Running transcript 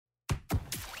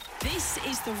This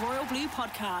is the Royal Blue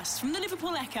Podcast from the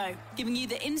Liverpool Echo, giving you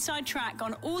the inside track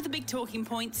on all the big talking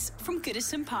points from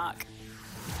Goodison Park.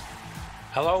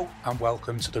 Hello and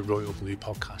welcome to the Royal Blue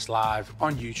Podcast live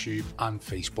on YouTube and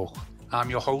Facebook. I'm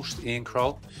your host, Ian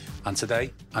Kroll, and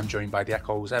today I'm joined by the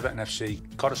Echo's Everton FC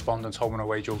correspondent home and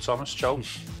away, Joe Thomas. Joe,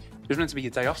 it was meant to be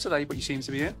your day off today, but you seem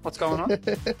to be in. What's going on?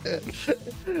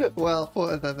 Well, I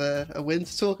thought I'd have a win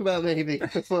to talk about, maybe.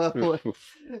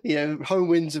 Home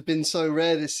wins have been so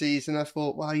rare this season. I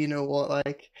thought, wow, you know what,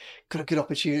 got a good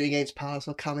opportunity against Palace.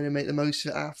 I'll come in and make the most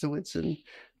of it afterwards, and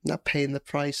not paying the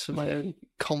price for my own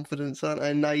confidence, aren't I,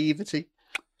 and naivety.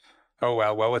 Oh,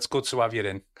 well, it's good to have you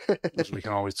in, because we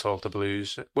can always talk the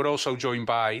Blues. We're also joined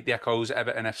by the Echo's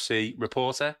Everton FC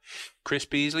reporter, Chris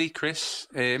Beasley. Chris,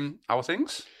 how are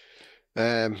things?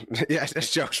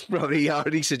 As Josh probably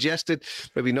already suggested,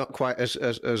 maybe not quite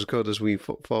as good as we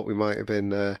thought we might have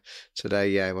been today.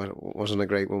 Yeah, well, it wasn't a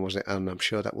great one, was it? And I'm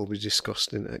sure that will be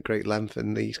discussed at great length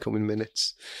in these coming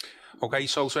minutes. Okay,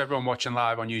 so everyone watching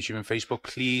live on YouTube and Facebook,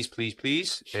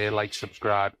 please, like,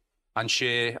 subscribe and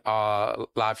share our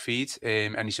live feed.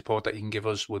 Any support that you can give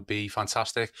us would be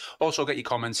fantastic. Also, get your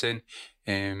comments in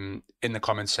the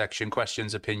comments section,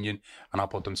 questions, opinion, and I'll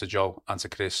put them to Joe and to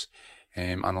Chris.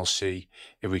 And I'll see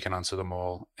if we can answer them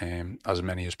all, as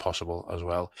many as possible as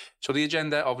well. So the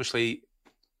agenda, obviously,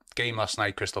 game last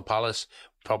night, Crystal Palace,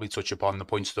 probably touch upon the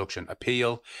points deduction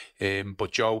appeal.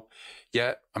 But Joe,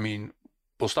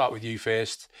 we'll start with you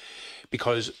first,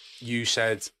 because you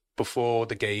said before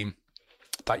the game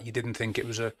that you didn't think it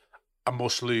was a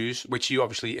must lose, which you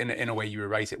obviously, in a way, you were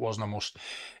right. It wasn't a must.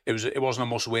 It wasn't a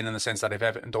must win in the sense that if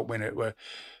Everton don't win it,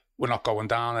 we're not going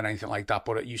down and anything like that.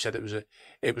 But you said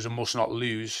it was a must not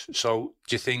lose. So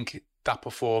do you think that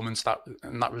performance, that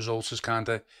result has kind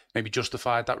of maybe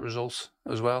justified that result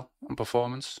as well and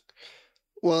performance?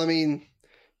 Well,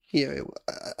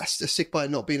 I stick by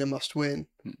it not being a must win.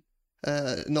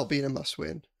 Not being a must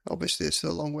win. Obviously, it's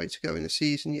still a long way to go in the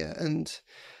season yet, and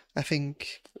I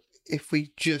think if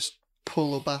we just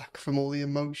pull back from all the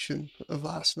emotion of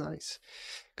last night,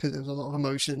 because there was a lot of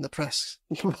emotion in the press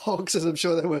box, as I'm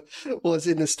sure there was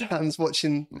in the stands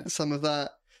watching some of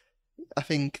that. I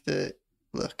think that,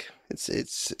 look,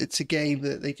 it's a game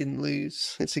that they didn't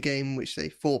lose. It's a game which they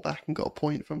fought back and got a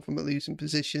point from a losing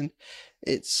position.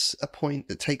 It's a point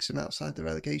that takes them outside the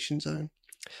relegation zone.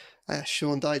 I asked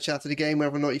Sean Dyche after the game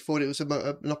whether or not he thought it was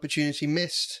an opportunity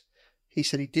missed. He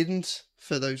said he didn't,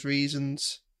 for those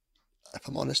reasons. If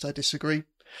I'm honest, I disagree.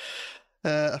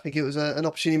 I think it was an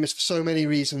opportunity missed for so many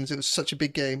reasons. It was such a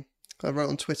big game. I wrote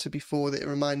on Twitter before that it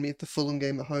reminded me of the Fulham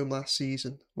game at home last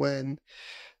season, when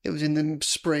it was in the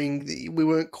spring. We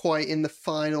weren't quite in the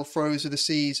final throes of the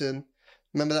season.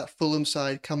 Remember that Fulham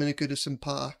side coming to Goodison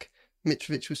Park?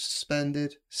 Mitrovic was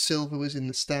suspended. Silva was in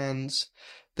the stands.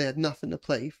 They had nothing to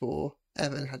play for.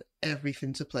 Everton had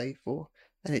everything to play for.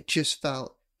 And it just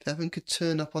felt, if Everton could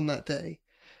turn up on that day,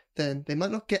 then they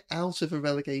might not get out of a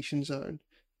relegation zone,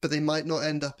 but they might not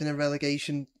end up in a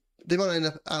relegation. They might end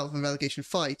up out of a relegation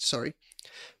fight,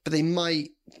 but they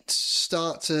might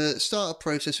start a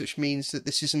process which means that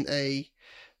this isn't a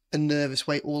nervous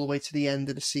wait all the way to the end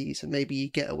of the season. Maybe you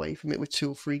get away from it with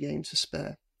 2 or 3 games to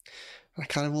spare. I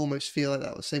kind of almost feel like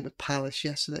that was the same with Palace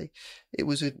yesterday. It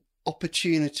was an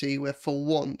opportunity where, for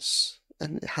once,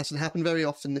 and it hasn't happened very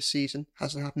often this season,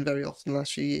 hasn't happened very often in the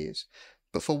last few years,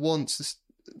 but for once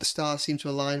the stars seem to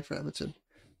align for Everton.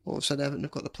 All of a sudden, Everton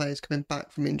have got the players coming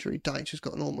back from injury. Dyche has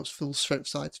got an almost full strength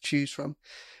side to choose from.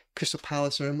 Crystal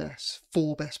Palace are a mess.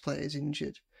 4 best players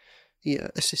injured.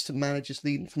 Assistant managers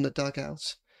leading from the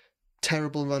dugouts.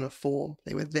 Terrible run of form.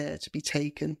 They were there to be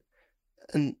taken.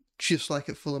 And just like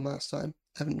at Fulham last time,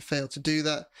 Everton failed to do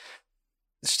that.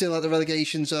 Still at the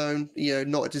relegation zone,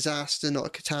 not a disaster, not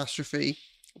a catastrophe.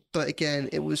 But again,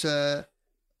 it was an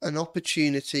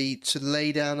opportunity to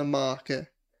lay down a marker,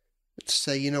 to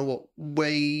say, you know what,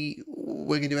 we're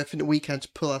going to do everything that we can to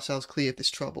pull ourselves clear of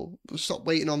this trouble. Stop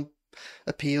waiting on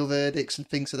appeal verdicts and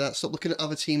things like that. Stop looking at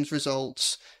other teams'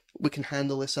 results. We can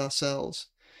handle this ourselves.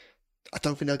 I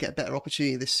don't think they'll get a better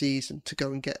opportunity this season to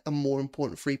go and get a more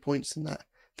important 3 points than that.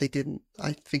 They didn't.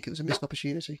 I think it was a missed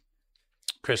opportunity.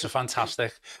 Chris, a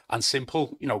fantastic and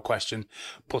simple, question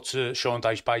put to Sean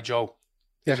Dyche by Joe.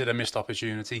 Yeah. Is it a missed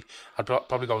opportunity? I'd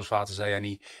probably go as far to say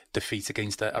any defeat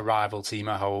against a rival team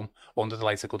at home under the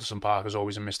lights of Goodison Park is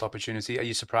always a missed opportunity. Are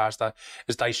you surprised that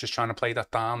is Dyche just trying to play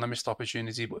that down, the missed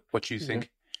opportunity? What do you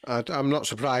think? I'm not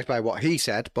surprised by what he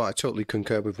said, but I totally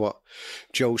concur with what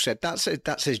Joe said. That's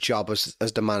his job as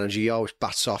the manager. He always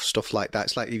bats off stuff like that.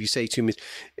 It's like if you say to him,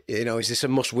 is this a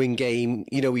must-win game?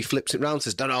 He flips it round,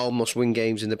 says, "They're all must-win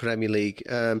games in the Premier League."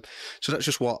 So that's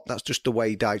just the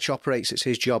way Dyche operates. It's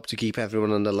his job to keep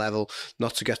everyone on the level,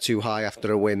 not to get too high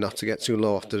after a win, not to get too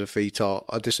low after defeat, or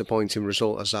a disappointing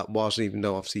result as that was, even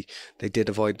though obviously they did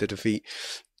avoid the defeat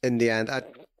in the end.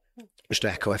 Just to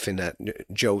echo everything that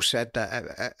Joe said,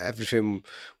 that everything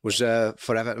was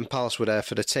for Everton. Palace were there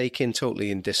for the taking,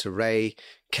 totally in disarray,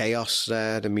 chaos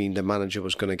there. I mean, the manager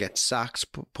was going to get sacked.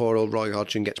 Poor old Roy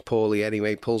Hodgson gets poorly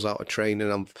anyway, pulls out of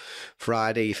training on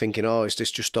Friday. You're thinking, is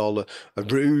this just all a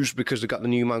ruse because they've got the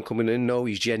new man coming in? No,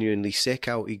 he's genuinely sick.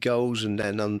 Out he goes. And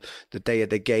then on the day of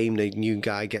the game, the new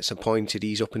guy gets appointed.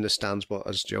 He's up in the stands. But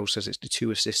as Joe says, it's the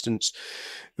two assistants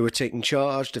who are taking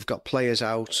charge. They've got players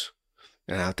out.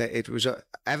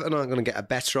 Everton aren't going to get a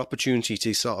better opportunity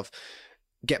to sort of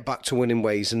get back to winning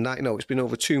ways. And that, it's been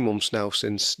over 2 months now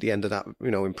since the end of that,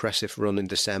 impressive run in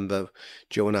December.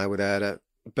 Joe and I were there at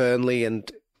Burnley,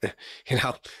 and,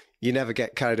 you never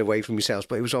get carried away from yourselves,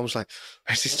 but it was almost like,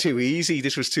 this is too easy.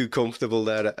 This was too comfortable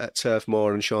there at Turf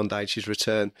Moor and Sean Dyche's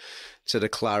return to the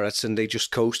Claret, and they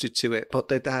just coasted to it. But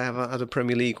they haven't had a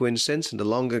Premier League win since, and the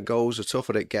longer it goes, the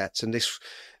tougher it gets. And this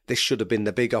should have been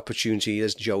the big opportunity,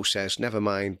 as Joe says. Never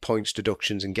mind points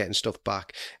deductions and getting stuff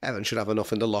back. Everton should have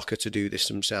enough in the locker to do this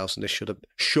themselves, and this should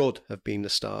have been the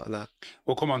start of that.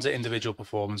 We'll come on to individual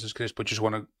performances, Chris, but just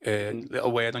want a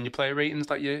little word on your player ratings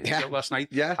that you got last night.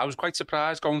 Yeah, I was quite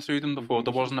surprised going through them before.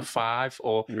 There wasn't a 5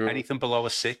 or anything below a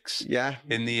 6. Yeah,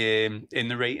 in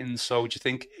the ratings. So do you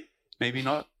think maybe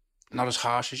not as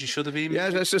harsh as you should have been?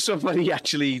 Yeah, that's just somebody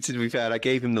actually, to be fair, I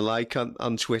gave him the like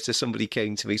on Twitter. Somebody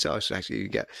came to me, so I was actually,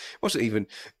 it wasn't even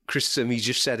criticism. He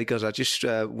just said, he goes, I just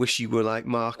wish you were like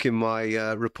marking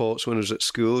my reports when I was at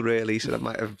school, really. So that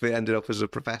might have ended up as a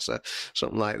professor,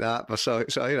 something like that. But so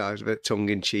it was a bit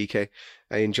tongue-in-cheek.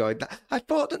 I enjoyed that. I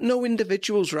thought that no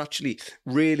individuals were actually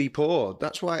really poor.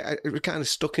 That's why I was kind of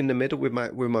stuck in the middle with my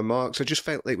marks. I just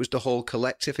felt it was the whole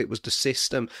collective. It was the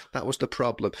system. That was the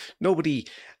problem. Nobody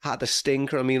had a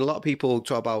stinker. I mean, a lot of people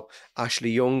talk about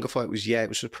Ashley Young. I thought it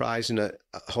was surprising at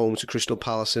home to Crystal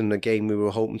Palace in a game we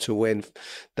were hoping to win,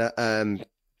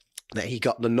 that he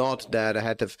got the nod there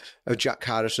ahead of Jack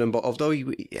Harrison. But although he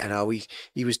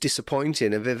was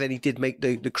disappointing, and then he did make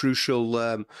the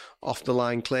crucial off the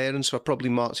line clearance, so I probably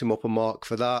marked him up a mark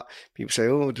for that. People say,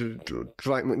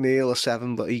 Dwight McNeil a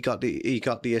 7, but he got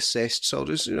the assist. So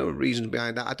there's reasons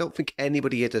behind that. I don't think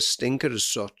anybody had a stinker as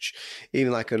such.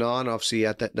 Even like Onana, obviously he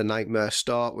had the nightmare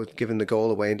start with giving the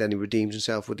goal away, and then he redeemed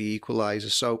himself with the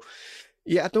equaliser. So.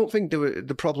 Yeah, I don't think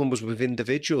the problem was with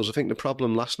individuals. I think the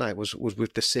problem last night was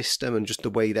with the system and just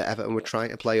the way that Everton were trying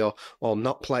to play or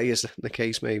not play, as the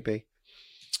case may be.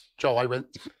 Joe, I went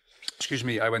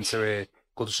to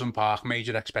Goodison Park,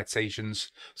 major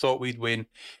expectations, thought we'd win.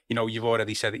 You've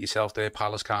already said it yourself there,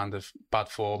 Palace kind of bad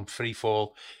form, free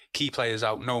fall, key players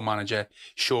out, no manager,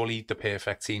 surely the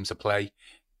perfect team to play.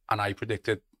 And I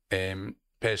predicted...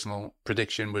 personal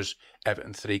prediction was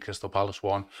Everton 3, Crystal Palace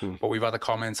 1. But we've had a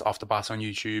comment off the bat on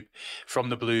YouTube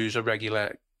from the Blues, a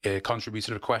regular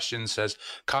contributor of questions, says,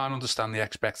 can't understand the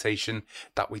expectation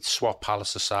that we'd swap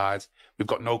Palace aside. We've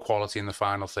got no quality in the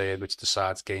final third, which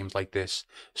decides games like this.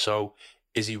 So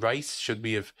is he right? Should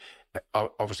we have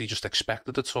obviously just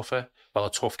expected a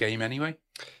tough game anyway?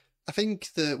 I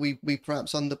think that we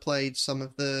perhaps underplayed some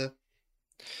of the...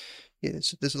 Yeah,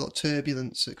 there's a lot of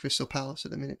turbulence at Crystal Palace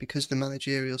at the minute because of the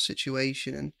managerial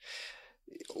situation, and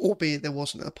albeit there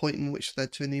wasn't a point in which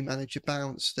led to a new manager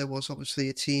bounce, there was obviously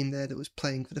a team there that was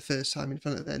playing for the first time in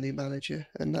front of their new manager,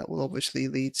 and that will obviously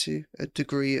lead to a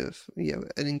degree of an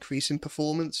increase in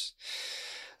performance.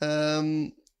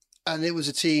 And it was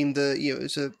a team that it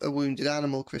was a wounded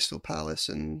animal, Crystal Palace,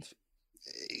 and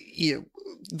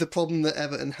the problem that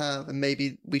Everton have, and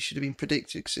maybe we should have been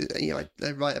predicted, because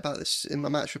I write about this in my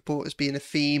match report as being a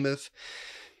theme of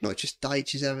not just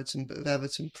Dyche's Everton, but of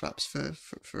Everton perhaps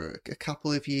for a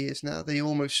couple of years now. They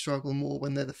almost struggle more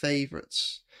when they're the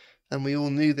favourites, and we all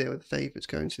knew they were the favourites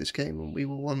going to this game, and we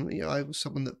were one. I was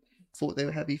someone that thought they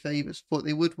were heavy favourites, thought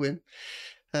they would win.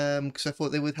 Because I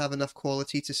thought they would have enough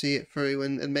quality to see it through,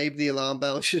 and maybe the alarm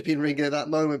bell should have been ringing at that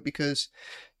moment, because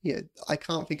I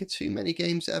can't think of too many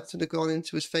games that Everton have gone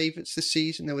into as favourites this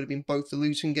season. There would have been both the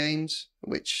Luton games,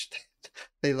 which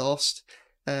they lost,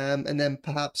 and then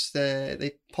perhaps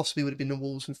they possibly would have been the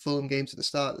Wolves and Fulham games at the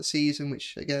start of the season,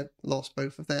 which again lost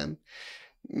both of them.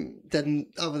 Then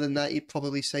other than that, you'd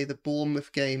probably say the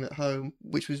Bournemouth game at home,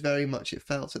 which was very much, it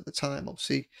felt at the time,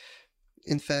 obviously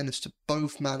in fairness to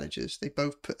both managers, they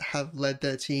both have led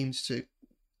their teams to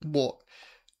what,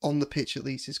 on the pitch at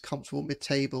least, is comfortable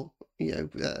mid-table,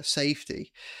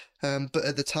 safety. But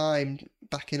at the time,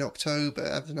 back in October,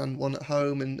 Everton won at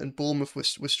home, and Bournemouth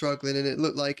was struggling, and it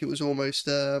looked like it was almost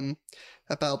a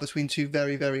battle between two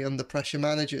very, very under pressure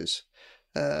managers.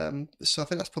 So I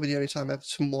think that's probably the only time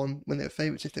Everton won when they were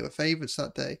favourites, if they were favourites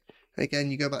that day. And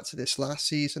again, you go back to this last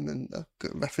season, and I've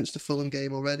got reference to Fulham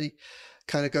game already.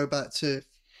 Kind of go back to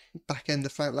back end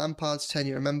of Frank Lampard's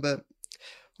tenure. I remember,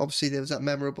 obviously, there was that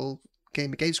memorable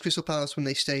game against Crystal Palace when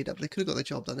they stayed up. They could have got the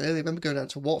job done early. I remember going down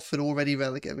to Watford, already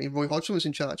relegated. I mean, Roy Hodgson was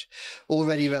in charge,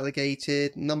 already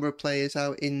relegated. Number of players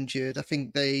out injured. I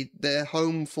think their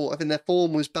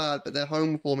form was bad, but their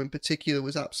home form in particular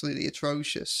was absolutely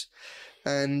atrocious.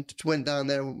 And went down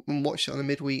there and watched it on a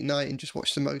midweek night and just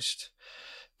watched the most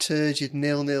turgid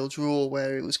 0-0 draw,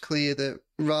 where it was clear that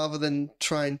rather than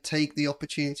try and take the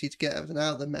opportunity to get Everton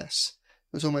out of the mess,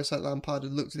 it was almost like Lampard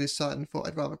had looked at his side and thought,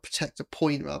 I'd rather protect a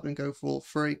point rather than go for all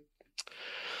three.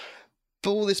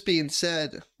 But all this being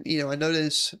said, I know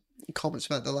there's comments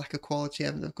about the lack of quality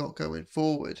Everton have got going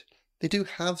forward. They do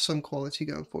have some quality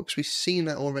going forward, because we've seen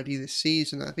that already this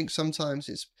season. I think sometimes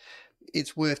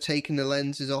it's worth taking the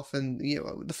lenses off, and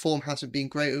the form hasn't been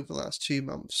great over the last 2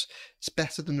 months. It's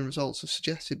better than the results have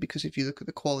suggested, because if you look at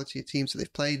the quality of teams that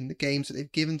they've played and the games that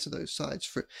they've given to those sides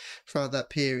throughout that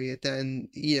period, then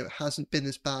it hasn't been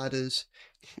as bad as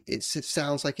it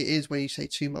sounds like it is when you say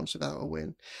 2 months without a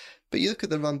win. But you look at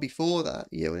the run before that,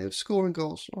 when they were scoring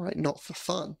goals, all right, not for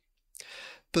fun,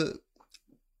 but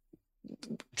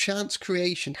chance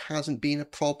creation hasn't been a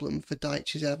problem for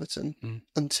Dyche's Everton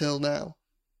until now.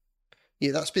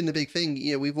 That's been the big thing.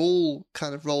 We've all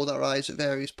kind of rolled our eyes at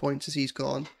various points as he's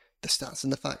gone. The stats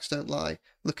and the facts don't lie.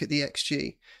 Look at the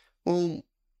XG. Well,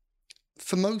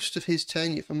 for most of his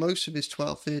tenure, for most of his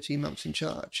 12, 13 months in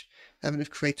charge, Everton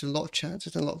have created a lot of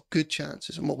chances and a lot of good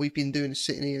chances. And what we've been doing is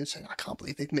sitting here and saying, I can't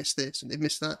believe they've missed this and they've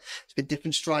missed that. It's been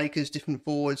different strikers, different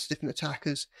forwards, different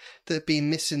attackers that have been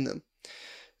missing them.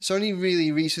 It's only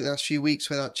really recent last few weeks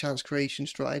where that chance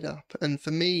creation's dried up. And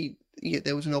for me,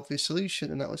 there was an obvious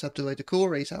solution, and that was Abdoulaye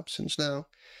Doucouré's absence. Now,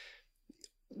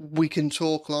 we can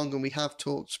talk long, and we have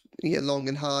talked long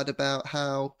and hard about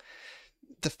how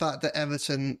the fact that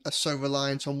Everton are so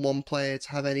reliant on one player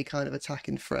to have any kind of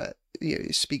attacking threat,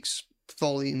 it speaks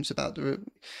volumes about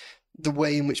the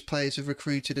way in which players have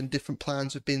recruited, and different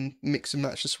plans have been mix and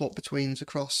match and swap betweens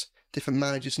across different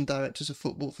managers and directors of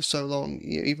football for so long.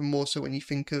 Even more so when you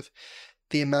think of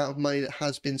the amount of money that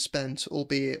has been spent,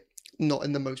 albeit not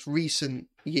in the most recent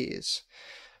years.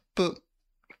 But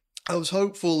I was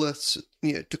hopeful that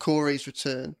Doucouré's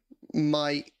return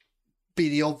might be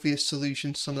the obvious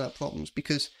solution to some of that problems,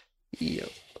 because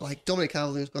like Dominic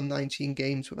Calvert-Lewin's gone 19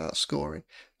 games without scoring.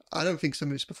 I don't think some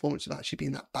of his performances have actually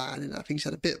been that bad, and I think he's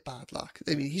had a bit of bad luck.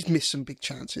 I mean, he's missed some big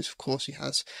chances, of course he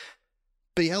has,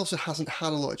 but he also hasn't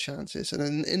had a lot of chances.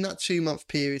 And in that 2 month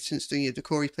period since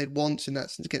Doucouré played once in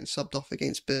that, since getting subbed off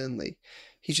against Burnley,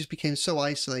 he just became so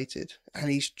isolated,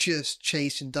 and he's just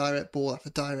chasing direct ball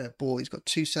after direct ball. He's got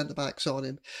two centre-backs on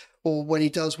him, or when he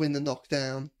does win the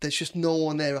knockdown, there's just no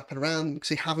one there up and around him, because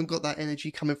they haven't got that energy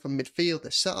coming from midfield.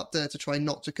 They're set up there to try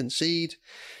not to concede,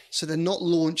 so they're not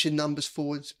launching numbers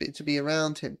forwards to be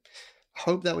around him. I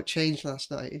hope that would change last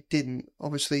night. It didn't.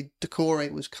 Obviously,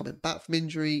 Doucouré was coming back from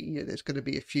injury. There's going to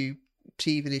be a few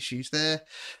teething issues there.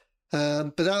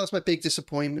 But that was my big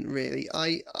disappointment, really.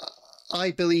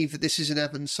 I believe that this is an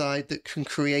Everton side that can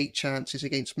create chances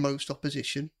against most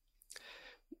opposition.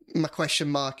 My question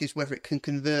mark is whether it can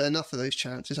convert enough of those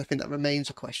chances. I think that remains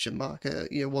a question mark,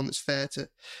 one that's fair to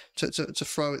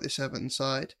throw at this Everton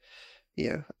side.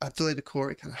 Abdoulaye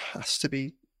Doucouré kind of has to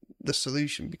be the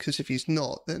solution, because if he's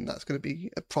not, then that's going to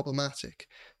be problematic.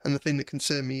 And the thing that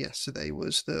concerned me yesterday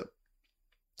was that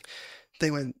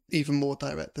they went even more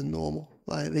direct than normal.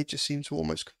 Like, they just seemed to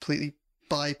almost completely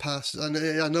bypass. And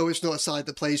I know it's not a side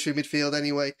that plays through midfield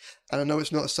anyway, and I know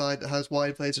it's not a side that has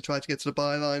wide players to try to get to the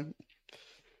byline,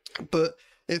 but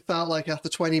it felt like after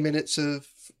 20 minutes of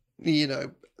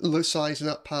sizing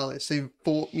up Palace, they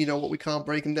thought, what, we can't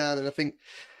break them down. And I think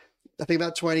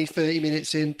about 20, 30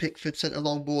 minutes in, Pickford sent a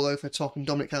long ball over the top, and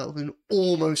Dominic Calvert-Lewin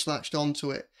almost latched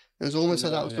onto it. It was almost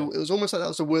like that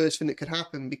was the worst thing that could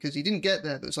happen, because he didn't get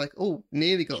there, but it was like, oh,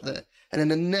 nearly got there. And then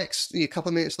the next couple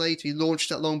of minutes later, he launched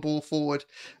that long ball forward,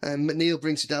 and McNeil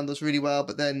brings it down, does really well,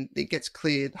 but then it gets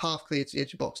half cleared to the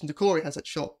edge of the box, and Doucouré has that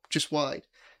shot just wide.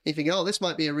 And you think, oh, this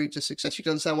might be a route to success. You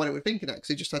can understand why they were thinking that, because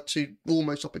he just had two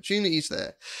almost opportunities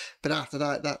there. But after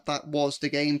that was the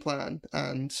game plan,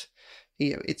 and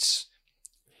it's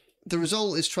the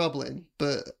result is troubling,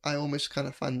 but I almost kind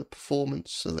of find the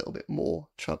performance a little bit more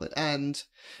troubling. And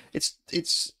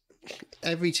it's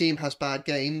every team has bad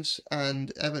games,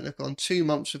 and Everton have gone 2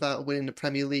 months without winning the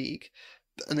Premier League,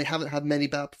 and they haven't had many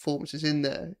bad performances in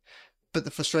there. But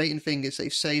the frustrating thing is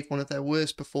they've saved one of their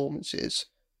worst performances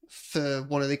for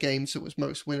one of the games that was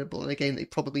most winnable, and a game they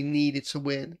probably needed to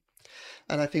win.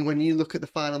 And I think when you look at the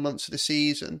final months of the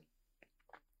season,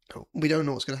 we don't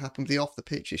know what's going to happen with the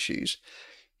off-the-pitch issues.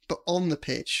 But on the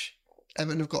pitch,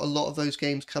 Everton have got a lot of those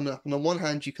games coming up. And on one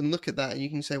hand, you can look at that and you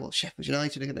can say, well, Sheffield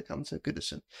United are going to come to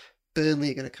Goodison.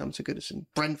 Burnley are going to come to Goodison.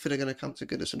 Brentford are going to come to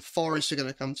Goodison. Forest are going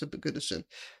to come to Goodison.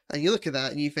 And you look at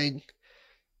that and you think,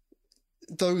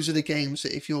 those are the games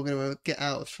that if you're going to get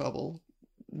out of trouble,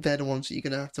 they're the ones that you're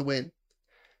going to have to win.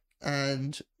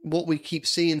 And what we keep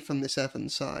seeing from this Everton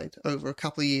side over a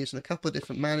couple of years and a couple of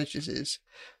different managers is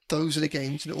those are the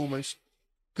games that almost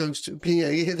goes to,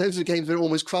 those are the games that it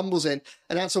almost crumbles in.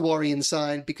 And that's a worrying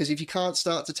sign, because if you can't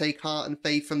start to take heart and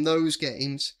faith from those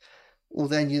games, well,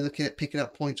 then you're looking at picking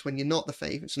up points when you're not the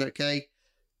favourites. And okay,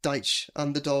 Dyche,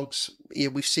 underdogs,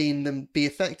 we've seen them be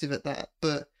effective at that,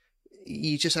 but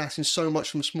you're just asking so much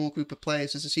from a small group of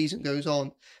players as the season goes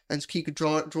on, and to keep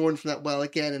drawing from that well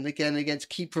again and again and again, to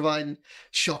keep providing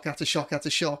shock after shock after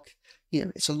shock.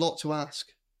 It's a lot to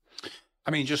ask.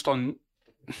 I mean, just on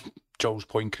Joe's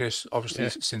point, Chris, obviously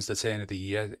since the turn of the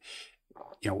year,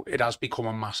 it has become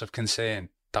a massive concern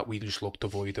that we just look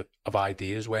devoid of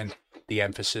ideas when the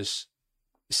emphasis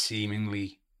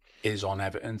seemingly is on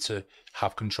Everton to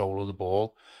have control of the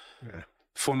ball. Yeah.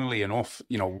 Funnily enough,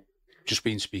 just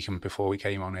been speaking before we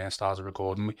came on here, started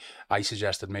recording, I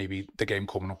suggested maybe the game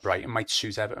coming up Brighton might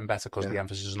suit Everton better because the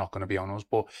emphasis is not going to be on us.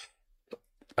 But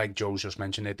like Joe's just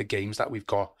mentioned it, the games that we've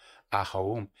got at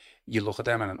home, you look at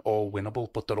them and they're all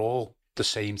winnable, but they're all the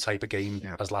same type of game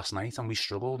as last night, and we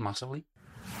struggled massively.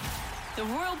 The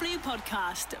Royal Blue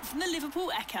Podcast from the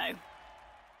Liverpool Echo.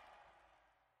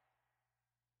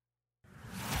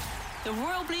 The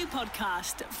Royal Blue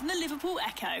Podcast from the Liverpool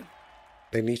Echo.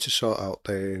 They need to sort out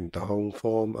the home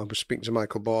form. I was speaking to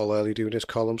Michael Ball early doing his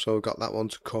column, so I've got that one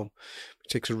to come. It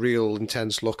takes a real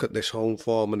intense look at this home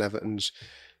form and Everton's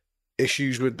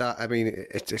issues with that. I mean,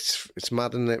 it's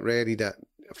mad, isn't it, really, that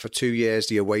for 2 years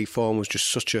the away form was just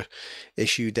such a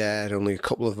issue there. Only a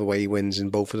couple of away wins in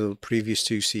both of the previous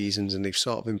 2 seasons, and they've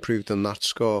sort of improved on that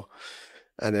score.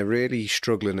 And they're really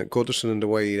struggling at Goodison in the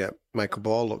way that Michael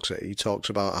Ball looks at it. He talks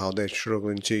about how they're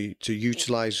struggling to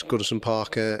utilise Goodison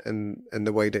Park and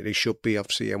the way that they should be.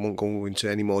 Obviously, I won't go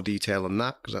into any more detail on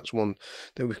that because that's one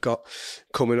that we've got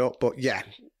coming up. But yeah,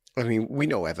 I mean, we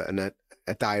know Everton are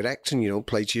direct and,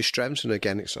 play to your strengths. And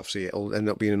again, it's obviously it'll end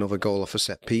up being another goal off a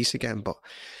set piece again. But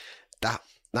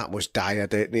that was dire.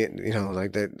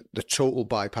 The total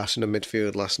bypassing the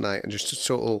midfield last night and just a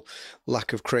total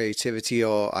lack of creativity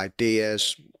or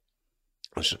ideas.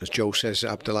 As Joe says,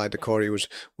 Abdoulaye Doucouré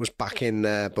was back in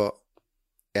there, but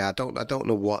yeah, I don't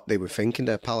know what they were thinking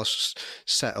there. Palace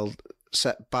set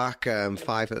back,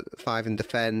 five in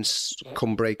defence,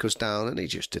 come break us down, and he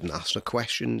just didn't ask the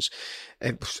questions.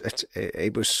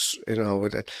 It was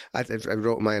I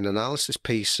wrote my analysis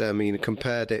piece. I mean,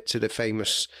 compared it to the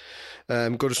famous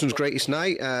Goodison's greatest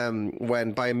night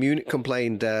when Bayern Munich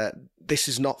complained this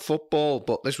is not football,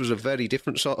 but this was a very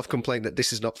different sort of complaint, that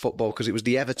this is not football, because it was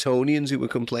the Evertonians who were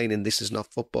complaining this is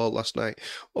not football last night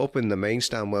up in the main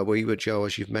stand where we were, Joe,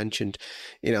 as you've mentioned.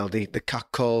 The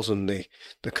catcalls and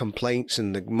the complaints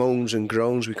and the moans and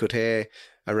groans we could hear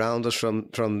around us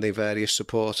from the various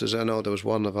supporters. I know there was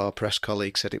one of our press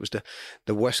colleagues said it was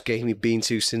the worst game he'd been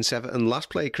to since Everton last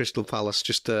played Crystal Palace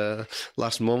just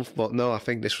last month. But no, I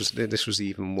think this was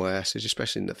even worse,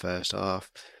 especially in the first half.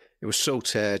 It was so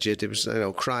turgid. It was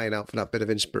crying out for that bit of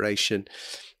inspiration.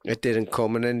 It didn't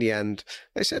come, and in the end,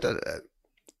 I said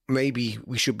maybe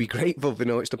we should be grateful.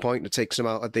 It's the point that takes them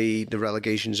out of the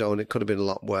relegation zone. It could have been a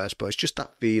lot worse, but it's just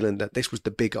that feeling that this was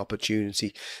the big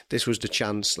opportunity. This was the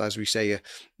chance, as we say,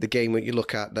 the game that you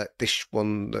look at, that this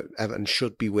one that Everton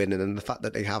should be winning, and the fact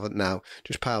that they haven't now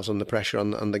just piles on the pressure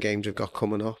on the games we've got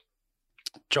coming up.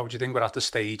 Joe, do you think we're at the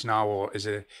stage now, or is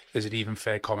it even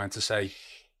fair comment to say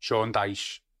Sean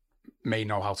Dyche may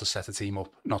know how to set a team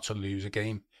up not to lose a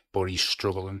game, but he's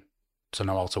struggling to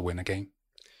know how to win a game?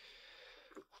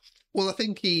 Well, I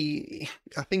think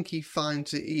he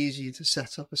finds it easier to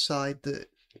set up a side that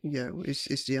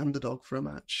is the underdog for a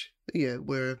match.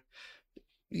 Where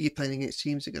you're playing against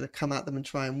teams that are going to come at them and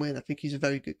try and win. I think he's a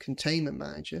very good containment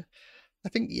manager. I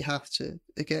think you have to,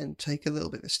 again, take a little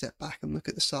bit of a step back and look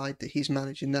at the side that he's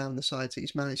managing now and the sides that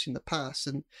he's managed in the past.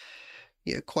 And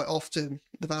quite often,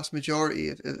 the vast majority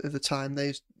of the time,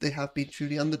 they have been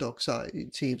truly underdog side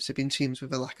teams. They've been teams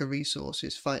with a lack of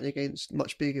resources fighting against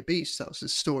much bigger beasts. That was the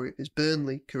story of his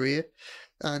Burnley career,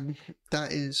 and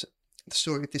that is the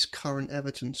story of this current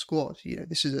Everton squad.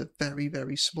 This is a very,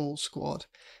 very small squad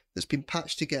that's been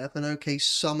patched together. And okay,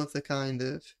 some of the kind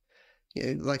of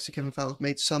likes of Kevin Fowler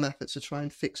made some efforts to try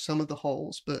and fix some of the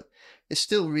holes, but it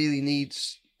still really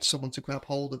needs someone to grab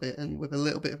hold of it, and with a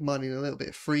little bit of money and a little bit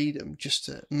of freedom just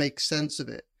to make sense of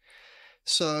it.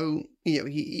 So,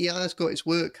 he has got his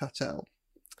work cut out,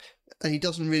 and he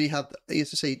doesn't really have,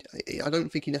 as I say, I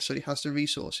don't think he necessarily has the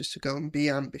resources to go and be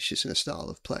ambitious in a style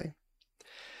of play.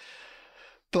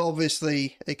 But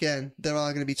obviously, again, there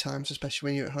are going to be times, especially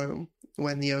when you're at home,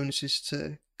 when the onus is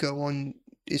to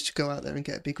go out there and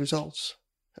get big results.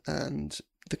 And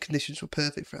the conditions were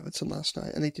perfect for Everton last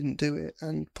night, and they didn't do it.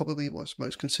 And probably what's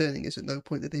most concerning is at no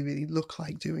point did they really look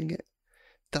like doing it.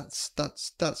 That's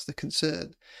the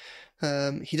concern.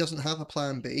 He doesn't have a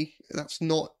plan B. That's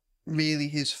not really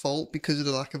his fault because of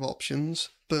the lack of options.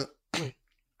 But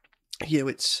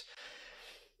it's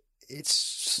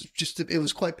just, it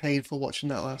was quite painful watching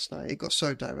that last night. It got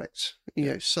so direct,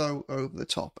 so over the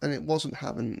top, and it wasn't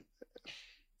having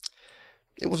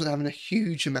a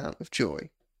huge amount of joy.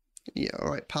 All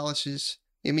right, Palace's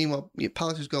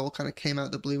goal kind of came out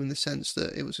of the blue in the sense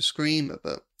that it was a screamer,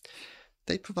 but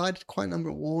they provided quite a number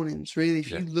of warnings. Really, if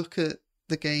you look at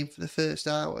the game for the first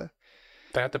hour,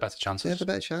 they had the better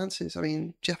chances. I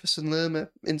mean, Jefferson Lerma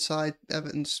inside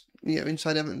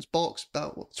Everton's box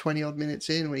about 20 odd minutes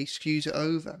in when he skews it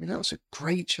over. I mean, that was a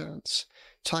great chance.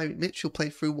 Tyreek Mitchell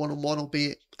played through 1-on-1,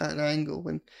 albeit at an angle.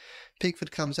 When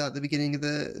Pickford comes out at the beginning of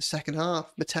the second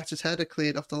half, Mateta's header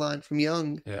cleared off the line from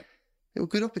Young. Yeah. They were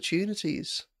good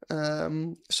opportunities.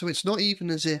 So it's not even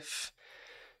as if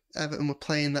Everton were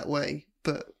playing that way,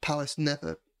 but Palace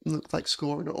never looked like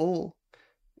scoring at all.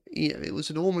 It was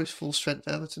an almost full strength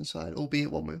Everton side, albeit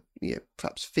one with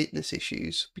perhaps fitness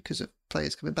issues because of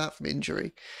players coming back from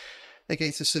injury,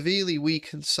 against a severely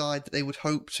weakened side that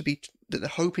they're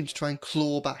hoping to try and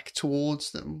claw back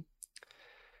towards them.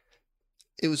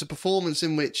 It was a performance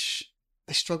in which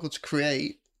they struggled to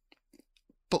create,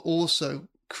 but also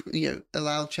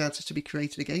allowed chances to be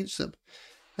created against them,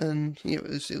 and it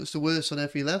was the worst on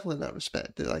every level in that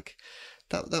respect.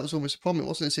 That was almost a problem. It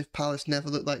wasn't as if Palace never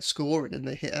looked like scoring and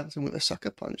they hit Everton with a sucker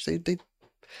punch. They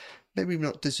maybe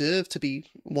not deserve to be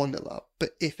 1-0 up, but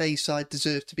if a side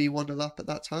deserved to be 1-0 up at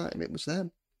that time, it was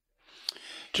them.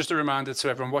 Just a reminder to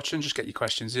everyone watching, just get your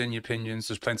questions in, your opinions.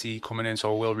 There's plenty coming in,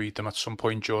 so we'll read them at some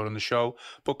point during the show.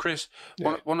 But Chris,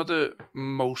 one of the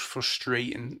most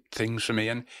frustrating things for me,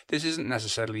 and this isn't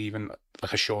necessarily even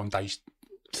like a Sean Dyche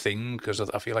thing, because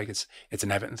I feel like it's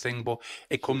an Everton thing, but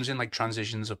it comes in like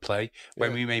transitions of play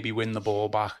when we maybe win the ball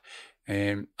back,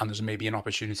 and there's maybe an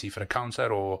opportunity for a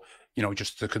counter, or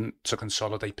just to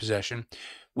consolidate possession.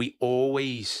 We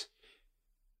always,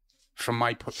 from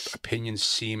my opinion,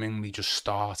 seemingly just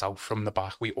start out from the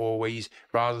back. We always,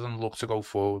 rather than look to go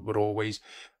forward, we're always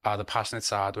either passing it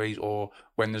sideways, or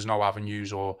when there's no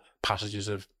avenues or passages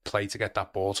of play to get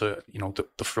that ball to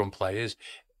the front players,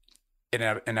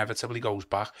 it inevitably goes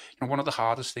back. One of the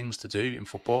hardest things to do in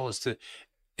football is to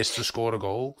score a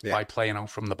goal by playing out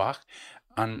from the back,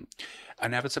 and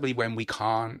inevitably when we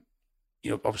can't,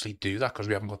 obviously do that because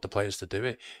we haven't got the players to do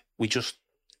it, we just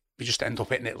end up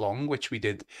hitting it long, which we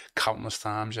did countless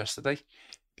times yesterday.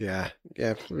 Yeah,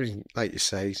 like you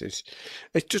say, it's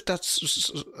just that's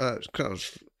kind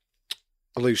of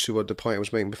alludes to what the point I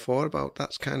was making before about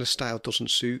that kind of style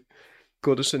doesn't suit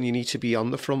Goodison. You need to be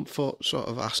on the front foot, sort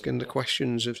of asking the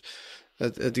questions of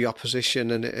the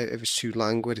opposition, and if it's too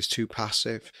languid, it's too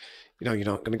passive, you're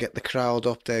not going to get the crowd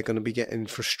up. They're going to be getting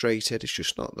frustrated. It's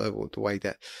just not the way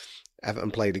that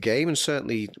Everton play the game, and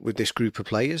certainly with this group of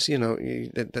players, they're not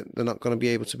going to be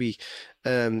able to be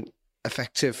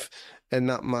effective in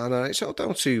that manner. It's all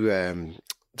down to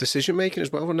decision making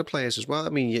as well from the players as well. I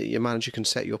mean, your manager can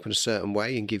set you up in a certain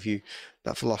way and give you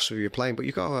that philosophy of playing, but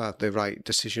you've got to have the right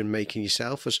decision making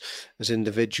yourself as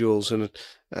individuals and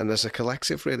as a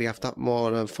collective. Really have that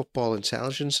more football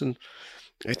intelligence, and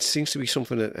it seems to be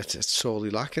something that it's sorely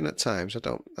lacking at times. I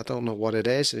don't know what it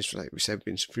is. It's like we said, we've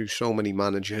been through so many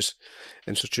managers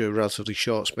in such a relatively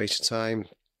short space of time.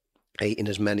 8 in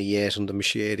as many years under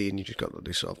Machiri, and you've just got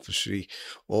this obviously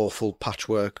awful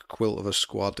patchwork quilt of a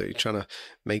squad that you're trying to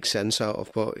make sense out of.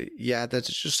 But yeah, there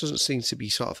just doesn't seem to be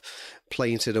sort of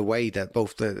playing to the way that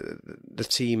both the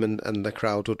team and the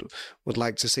crowd would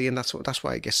like to see, and that's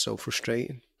why it gets so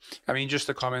frustrating. I mean, just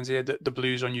a comment here, the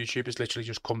Blues on YouTube has literally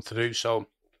just come through, so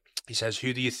He says,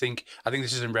 who do you think, I think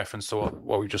this is in reference to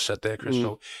what we just said there, Chris,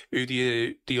 so who do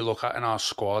you look at in our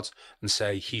squad and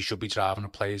say he should be driving the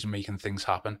players and making things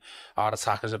happen? Our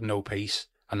attackers have no pace,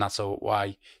 and that's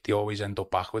why they always end up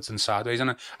backwards and sideways.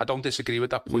 And I don't disagree with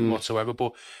that point whatsoever,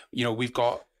 but, you know, we've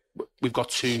got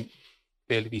two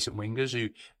fairly decent wingers who,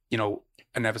 you know,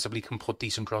 inevitably can put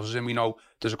decent crosses in. We know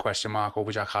there's a question mark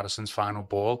over Jack Harrison's final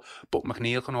ball, but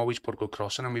McNeil can always put a good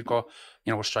cross in, and we've got,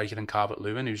 you know, a striker in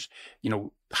Calvert-Lewin who's, you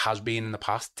know, has been in the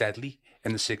past deadly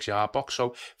in the 6-yard box.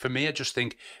 So for me, I just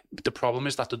think the problem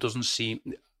is that there doesn't seem,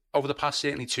 over the past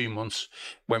certainly 2 months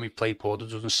when we played poor, there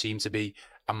doesn't seem to be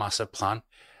a massive plan.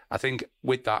 I think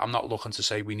with that, I'm not looking to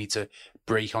say we need to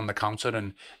break on the counter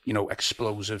and, you know,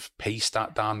 explosive pace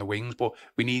that down the wings, but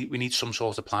we need some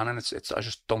sort of plan, and it's I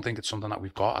just don't think it's something that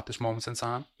we've got at this moment in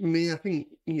time. I think,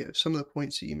 you know, some of the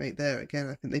points that you make there, again,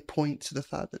 I think they point to the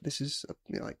fact that this is,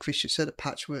 you know, like Chris just said, a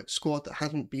patchwork squad that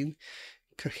hasn't been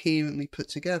coherently put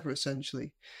together,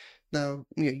 essentially. Now,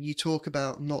 you know, you talk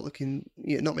about not making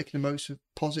the most of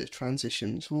positive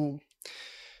transitions. Well,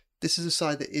 this is a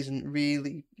side that isn't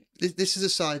really. This is a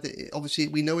side that obviously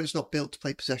we know it's not built to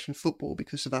play possession football,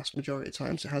 because the vast majority of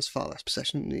times it has far less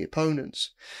possession than the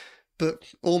opponents. But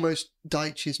almost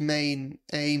Dyche's main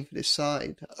aim for this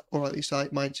side, or at least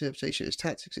my interpretation of his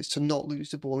tactics, is to not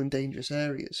lose the ball in dangerous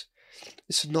areas.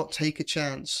 It's to not take a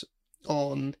chance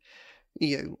on,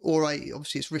 you know, all right,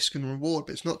 obviously it's risk and reward,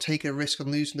 but it's not taking a risk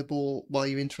on losing the ball while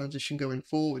you're in transition going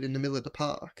forward in the middle of the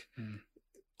park.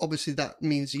 Obviously, that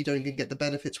means you don't even get the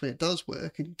benefits when it does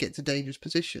work and get to dangerous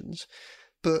positions.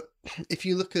 But if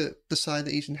you look at the side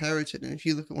that he's inherited, and if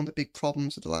you look at one of the big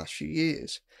problems of the last few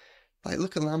years, like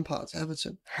look at Lampard's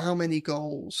Everton. How many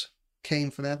goals came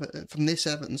from Everton, from this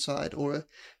Everton side, or a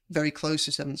very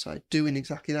closest Everton side, doing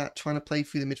exactly that, trying to play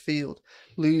through the midfield,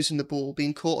 losing the ball,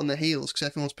 being caught on their heels because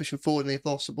everyone's pushing forward and they've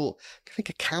lost the ball. I think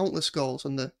of countless goals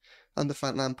under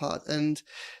Frank Lampard, and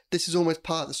this is almost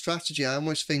part of the strategy. I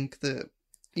almost think that,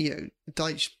 you know,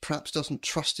 Dyche perhaps doesn't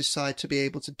trust his side to be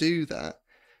able to do that.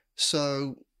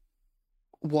 So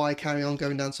why carry on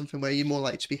going down something where you're more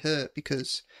likely to be hurt?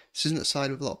 Because this isn't a side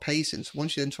with a lot of pace in. So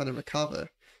once you're then trying to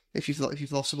recover, if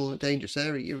you've lost the ball in a dangerous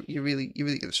area, you're really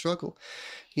going to struggle.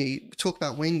 You talk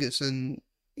about wingers, and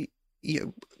you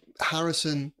know,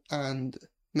 Harrison and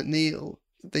McNeil,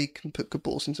 they can put good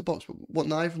balls into the box, but what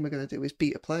neither of them are going to do is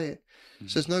beat a player.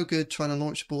 So there's no good trying to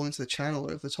launch the ball into the channel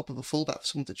or over the top of a fullback for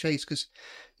someone to chase, because,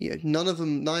 you know, neither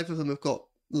of them have got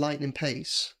lightning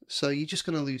pace. So you're just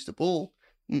going to lose the ball.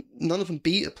 None of them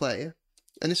beat a player,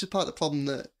 and this is part of the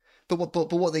problem. But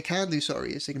what they can do,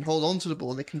 is they can hold on to the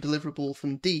ball and they can deliver a ball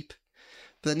from deep.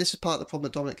 But then this is part of the problem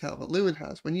that Dominic Calvert-Lewin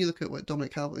has. When you look at what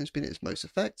Dominic Calvert-Lewin's been at his most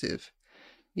effective,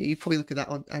 you probably look at that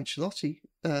on Ancelotti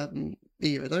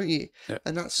era, don't you? Yeah.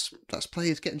 And that's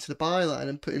players getting to the byline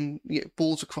and putting, you know,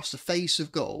 balls across the face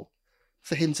of goal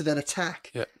for him to then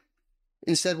attack. Yeah.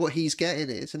 Instead, what he's getting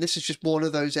is, and this is just one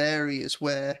of those areas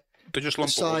where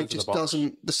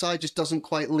the side just doesn't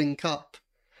quite link up.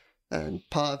 And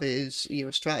part of it is, you know,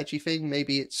 a strategy thing.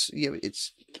 Maybe it's, you know,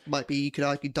 might be, you could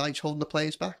argue, Dyche holding the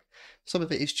players back. Some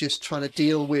of it is just trying to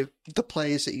deal with the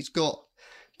players that he's got,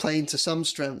 playing to some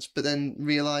strengths, but then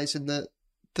realising that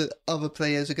other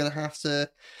players are going to have to,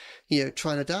 you know,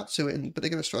 try and adapt to it, but they're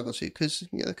going to struggle to, because,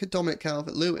 you know, look at Dominic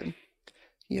Calvert-Lewin.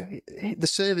 You know, the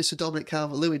service of Dominic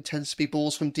Calvert-Lewin tends to be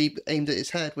balls from deep aimed at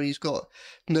his head when he's got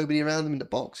nobody around him in the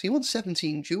box. He won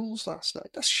 17 duels last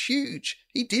night. That's huge.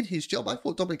 He did his job. I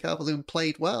thought Dominic Calvert-Lewin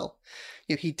played well.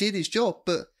 You know, he did his job,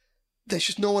 but there's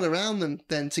just no one around them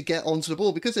then to get onto the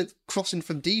ball because they're crossing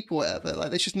from deep or whatever.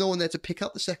 Like, there's just no one there to pick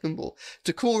up the second ball.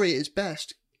 Decore at his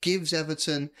best gives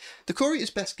Everton... Decore at his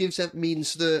best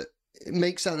means that it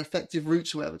makes that an effective route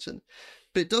to Everton.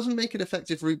 But it doesn't make it an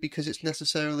effective route because it's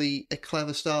necessarily a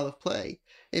clever style of play.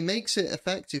 It makes it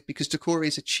effective because Decore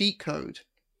is a cheat code.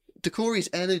 Decore's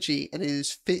energy and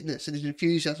his fitness and his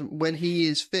enthusiasm when he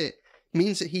is fit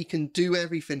means that he can do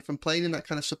everything from playing in that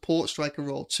kind of support striker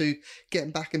role to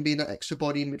getting back and being that extra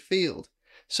body in midfield.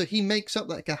 So he makes up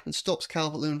that gap and stops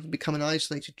Calvert-Lewin from becoming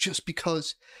isolated just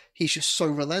because he's just so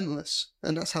relentless.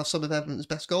 And that's how some of Everton's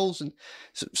best goals and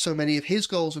so many of his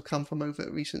goals have come from over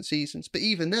recent seasons. But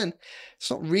even then, it's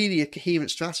not really a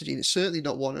coherent strategy, and it's certainly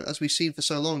not one, as we've seen for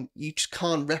so long. You just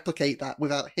can't replicate that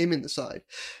without him in the side,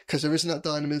 because there isn't that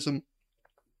dynamism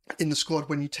in the squad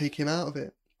when you take him out of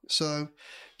it. So,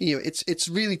 you know, it's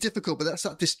really difficult, but that's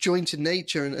that disjointed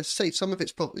nature. And as I say, some of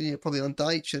it's probably on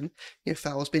Dyche, and, you know,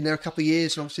 Fowler's been there a couple of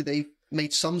years, and obviously they've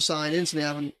made some signings and they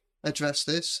haven't addressed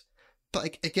this.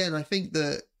 But again, I think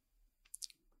that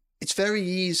it's very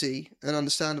easy and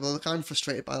understandable. Look, I'm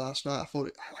frustrated by last night. I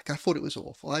thought it was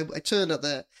awful. I turned up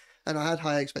there and I had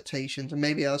high expectations, and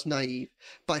maybe I was naive,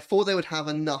 but I thought they would have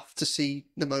enough to see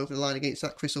them over the line against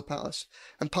that Crystal Palace.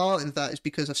 And part of that is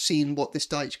because I've seen what this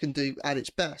Dyche can do at its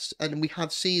best, and we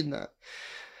have seen that.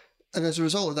 And as a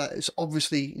result of that, it's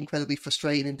obviously incredibly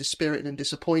frustrating and dispiriting and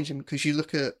disappointing, because you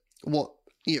look at what,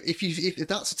 if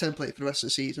that's a template for the rest of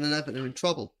the season, then Everton are in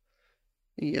trouble.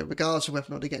 Regardless of whether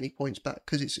or not they get any points back,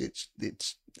 because it's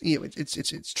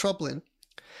troubling.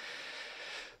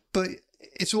 But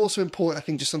it's also important, I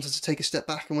think, just sometimes to take a step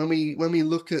back. And when we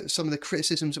look at some of the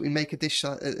criticisms that we make of this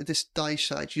Dyche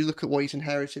side, you look at what he's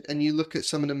inherited, and you look at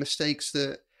some of the mistakes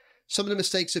that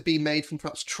have been made from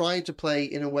perhaps trying to play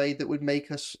in a way that would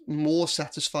make us more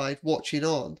satisfied watching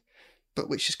on, but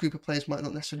which this group of players might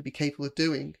not necessarily be capable of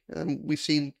doing. We've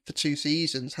seen for 2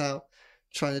 seasons how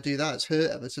trying to do that has hurt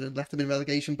Everton and left them in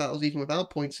relegation battles even without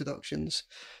points deductions.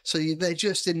 So they're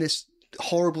just in this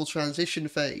horrible transition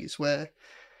phase where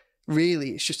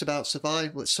really it's just about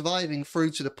survival. It's surviving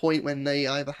through to the point when they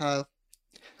either have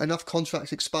enough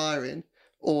contracts expiring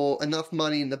or enough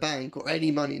money in the bank, or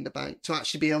any money in the bank, to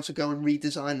actually be able to go and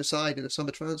redesign the side in the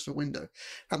summer transfer window.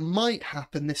 That might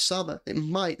happen this summer. It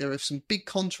might. There are some big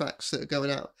contracts that are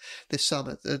going out this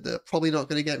summer that are probably not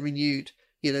going to get renewed.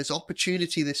 There's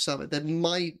opportunity this summer. There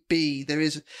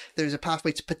is a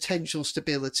pathway to potential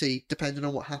stability depending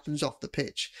on what happens off the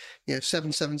pitch.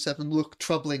 777 look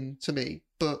troubling to me,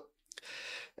 but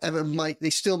Everton they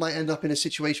still might end up in a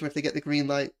situation where if they get the green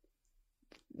light,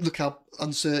 look how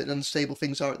uncertain and unstable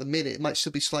things are at the minute, it might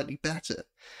still be slightly better.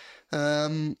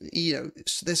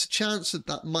 There's a chance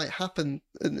that might happen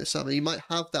in the summer. You might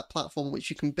have that platform which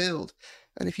you can build.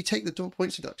 And if you take the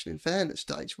points deduction, in fairness,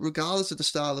 Dyche, regardless of the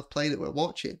style of play that we're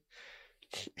watching,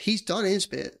 he's done his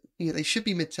bit. They should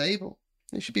be mid-table.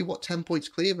 They should be 10 points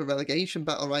clear of a relegation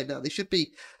battle right now. We should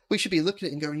be looking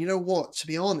at it and going, you know what? To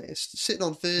be honest, sitting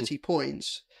on 30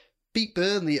 points, beat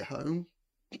Burnley at home,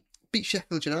 beat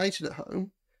Sheffield United at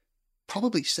home,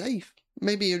 probably safe.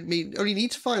 Maybe only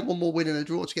need to find one more win and a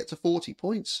draw to get to 40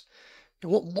 points.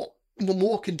 What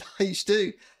more can Dyche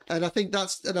do? And I think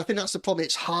that's the problem.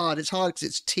 It's hard. It's hard because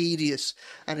it's tedious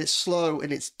and it's slow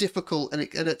and it's difficult and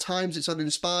at times it's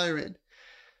uninspiring.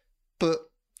 But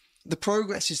the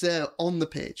progress is there on the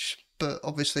pitch. But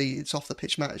obviously it's off the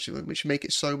pitch management, which make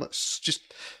it so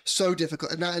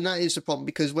difficult. And that is the problem,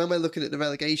 because when we're looking at the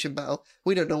relegation battle,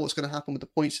 we don't know what's going to happen with the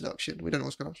points deduction. We don't know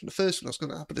what's going to happen in the first one, what's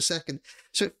going to happen in the second.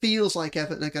 So it feels like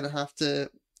Everton are going to have to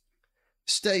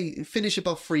finish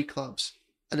above 3 clubs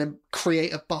and then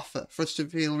create a buffer for us to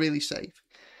feel really safe.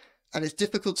 And it's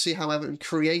difficult to see how Everton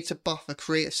create a buffer,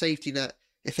 create a safety net,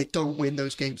 if they don't win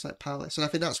those games like Palace. And I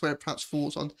think that's where it perhaps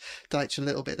falls on Dyche a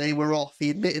little bit. They were off. He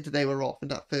admitted that they were off in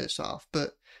that first half,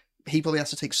 but he probably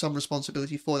has to take some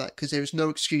responsibility for that, because there is no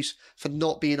excuse for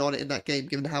not being on it in that game,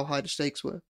 given how high the stakes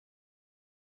were.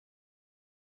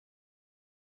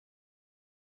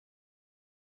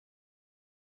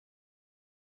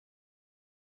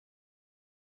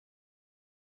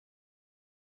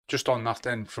 Just on that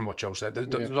then, from what Joe said,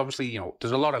 there's obviously,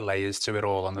 there's a lot of layers to it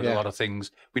all, and there's a lot of things.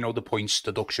 We know the points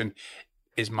deduction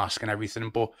is masking everything,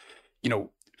 but,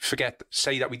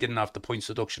 say that we didn't have the points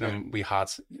deduction and we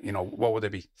had, what would there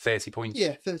be, 30 points?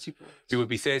 Yeah, 30 points. It would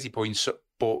be 30 points,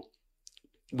 but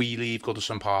we leave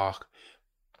Goodison Park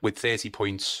with 30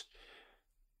 points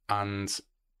and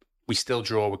we still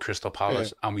draw with Crystal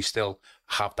Palace and we still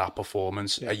have that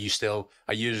performance. Yeah.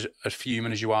 Are you as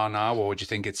fuming as you are now, or do you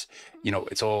think it's,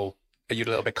 it's all, are you a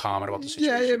little bit calmer about the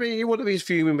situation? Yeah, I mean, you wouldn't be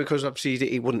fuming because obviously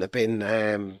he wouldn't have been,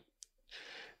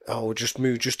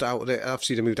 just out of it.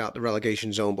 Obviously they moved out the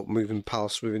relegation zone, but moving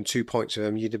Palace within 2 points of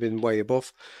them, you'd have been way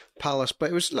above Palace. But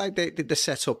it was like they did the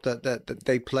setup that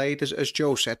they played, as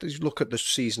Joe said. As you look at the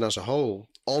season as a whole,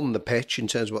 on the pitch, in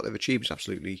terms of what they've achieved, it's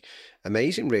absolutely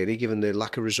amazing, really, given the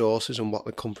lack of resources and what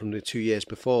they'd come from the 2 years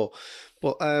before.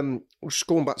 But just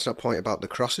going back to that point about the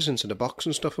crosses into the box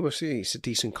and stuff, obviously it's a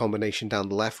decent combination down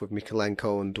the left with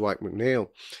Mikalenko and Dwight McNeil.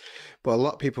 But a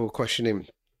lot of people were questioning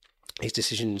his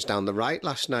decisions down the right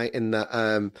last night, in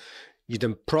that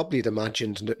you'd probably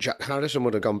imagined that Jack Harrison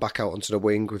would have gone back out onto the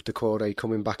wing with Decore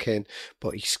coming back in,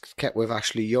 but he's kept with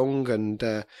Ashley Young, and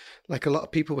like a lot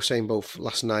of people were saying both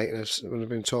last night and when I've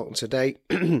been talking today,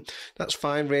 that's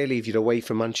fine really if you're away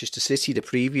from Manchester City the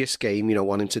previous game,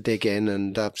 wanting to dig in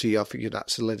and obviously offer you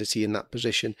that solidity in that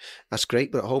position. That's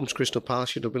great, but at home to Crystal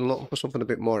Palace, you'd have been looking for something a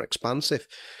bit more expansive.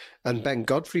 and Ben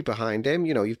Godfrey behind him.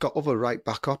 You know, you've got other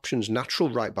right-back options, natural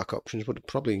right-back options, would have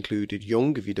probably included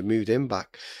Young if you'd have moved him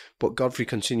back. But Godfrey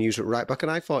continues at right-back,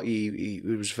 and I thought he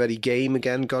was very game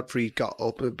again. Godfrey got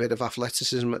up a bit of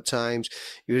athleticism at times.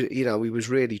 He was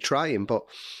really trying, but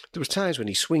there was times when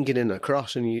he's swinging in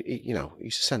across, and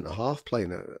he's a centre-half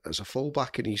playing as a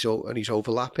full-back, and he's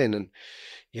overlapping, and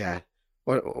yeah,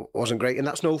 wasn't great, and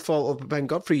that's no fault of Ben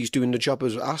Godfrey. He's doing the job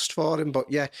as asked for him,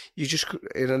 but yeah,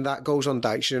 and that goes on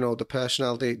Dyche, the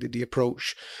personnel, the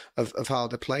approach of how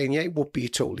they're playing. Yeah, it would be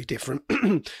totally different,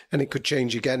 and it could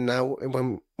change again now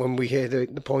when we hear the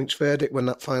points verdict, when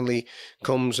that finally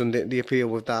comes, and the appeal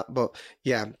with that. But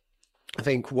yeah, I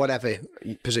think whatever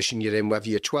position you're in, whether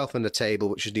you're 12th on the table,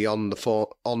 which is the on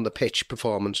the pitch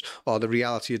performance, or the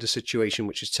reality of the situation,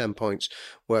 which is 10 points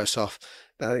worse off,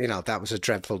 that was a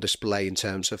dreadful display in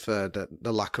terms of the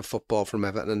lack of football from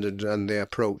Everton and their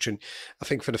approach. And I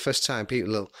think for the first time,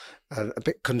 people are a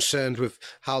bit concerned with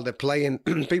how they're playing.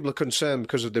 People are concerned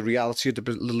because of the reality of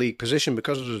the league position,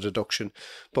 because of the deduction.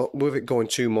 But with it going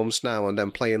 2 months now and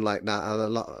then playing like that, a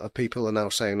lot of people are now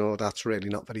saying, oh, that's really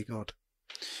not very good.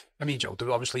 I mean, Joe, there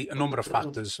were obviously a number of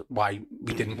factors why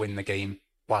we didn't win the game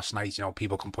last night.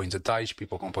 People can point to Dyche,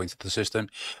 people can point to the system,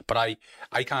 but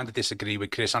I kind of disagree with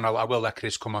Chris, and I will let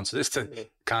Chris come on to this to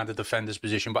kind of defend his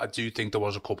position, but I do think there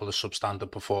was a couple of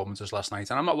substandard performances last night,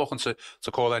 and I'm not looking to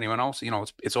call anyone else.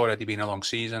 It's already been a long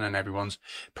season, and everyone's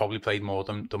probably played more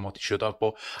than what they should have,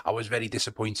 but I was very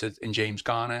disappointed in James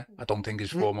Garner. I don't think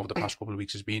his form over the past couple of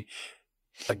weeks has been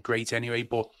great anyway,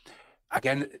 but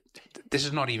again, this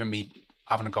is not even me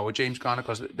having a go at James Garner,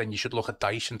 because then you should look at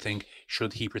Dyche and think,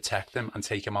 should he protect him and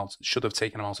take him out? Should have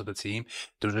taken him out of the team.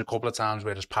 There was a couple of times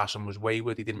where his passing was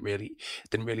wayward. He didn't really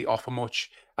offer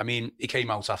much. I mean, he came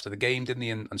out after the game, didn't he,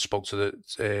 and spoke to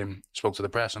the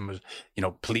press and was,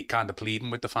 kind of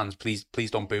pleading with the fans, please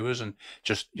don't boo us, and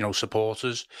just support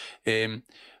us.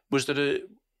 Was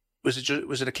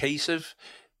it a case of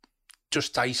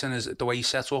just Dyson is the way he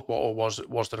set up, or was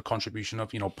there a contribution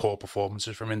of poor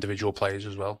performances from individual players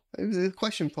as well? The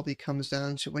question probably comes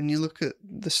down to when you look at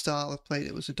the style of play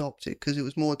that was adopted, because it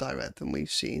was more direct than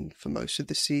we've seen for most of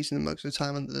this season and most of the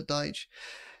time under the Dyche.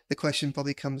 The question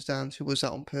probably comes down to, was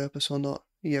that on purpose or not?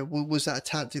 Was that a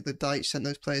tactic that Dyche sent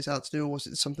those players out to do, or was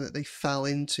it something that they fell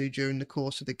into during the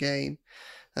course of the game?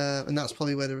 And that's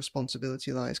probably where the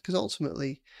responsibility lies. Because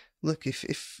ultimately, look,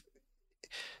 if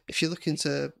you're looking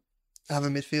to have a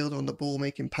midfielder on the ball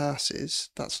making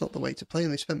passes, that's not the way to play.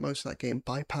 And they spent most of that game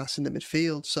bypassing the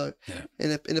midfield. So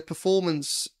in a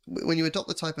performance, when you adopt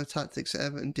the type of tactics that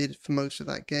Everton did for most of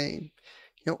that game,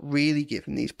 you're not really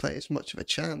giving these players much of a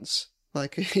chance.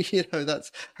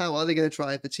 That's how are they going to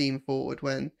drive the team forward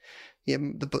when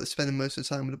spending most of the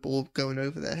time with the ball going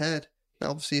over their head? Now,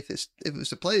 obviously, if it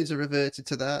was the players that reverted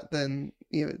to that, then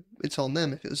it's on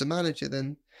them. If it was a manager,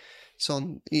 then it's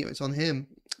on him.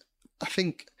 I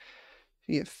think.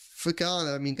 For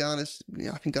Garner, I think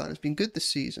Garner's been good this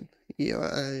season. We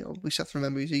have to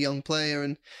remember he's a young player,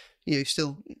 and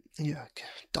still,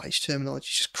 Dyche terminology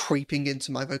is just creeping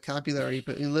into my vocabulary.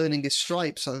 But in learning his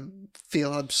stripes, I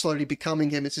feel I'm slowly becoming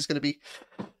him. It's just going to be.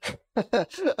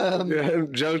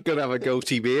 Joe's going to have a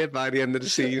goatee beard by the end of the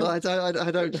season. I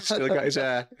don't. Still got his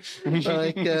hair.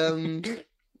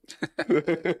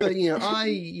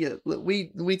 But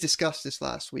we discussed this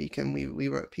last week, and we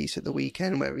wrote a piece at the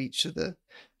weekend where each of the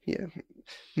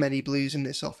many blues in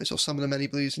this office, or some of the many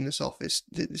blues in this office,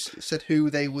 said who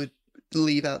they would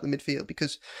leave out the midfield,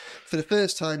 because for the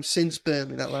first time since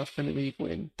Burnley, that last Premier League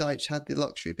win, Dyche had the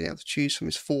luxury of being able to choose from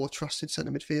his 4 trusted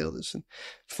centre midfielders, and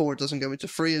 4 doesn't go into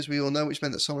 3, as we all know, which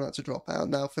meant that someone had to drop out.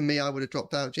 Now, for me, I would have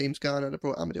dropped out James Garner and I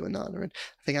brought Amadou Onana in.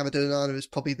 I think Amadou Onana is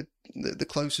probably the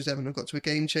closest Everton have got to a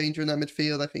game changer in that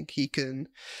midfield. I think he can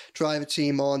drive a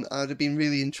team on. I would have been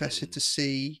really interested to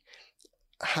see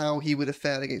how he would have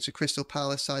fared against a Crystal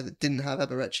Palace side that didn't have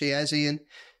Eberechi Eze in,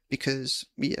 because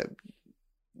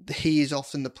he is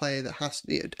often the player that has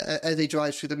Eze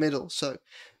drives through the middle. So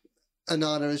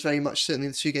Onana is very much, certainly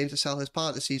the 2 games to Salah's part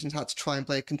of the season, had to try and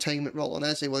play a containment role on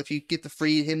Eze. Well, if you give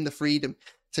him the freedom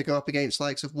to go up against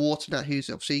likes of Waternet, who's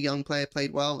obviously a young player,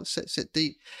 played well, sit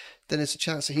deep, then there's a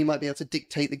chance that he might be able to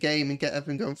dictate the game and get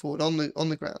everyone going forward on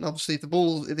the ground. Obviously,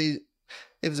 if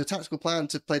there's a tactical plan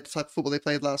to play the type of football they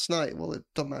played last night, well, it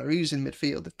doesn't matter who's in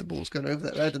midfield if the ball's going over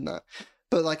their head and that.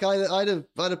 But I'd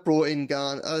have brought in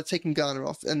Garner, I'd have taken Garner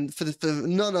off, and for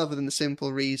none other than the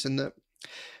simple reason that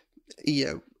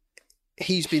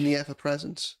he's been the ever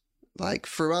presence.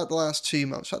 Throughout the last 2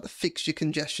 months, throughout the fixture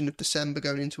congestion of December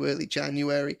going into early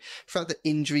January, throughout the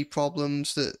injury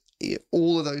problems that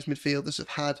all of those midfielders have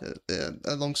had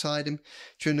alongside him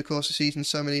during the course of the season.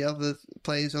 So many other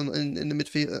players in the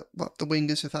midfield, the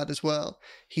wingers have had as well.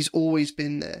 He's always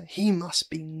been there. He must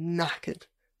be knackered.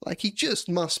 Like, he just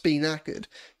must be knackered.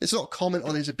 It's not a comment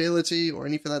on his ability or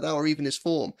anything like that, or even his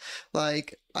form.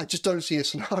 Like, I just don't see a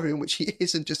scenario in which he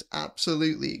isn't just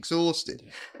absolutely exhausted.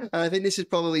 And I think this is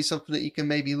probably something that you can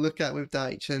maybe look at with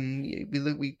Deitch. And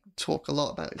we talk a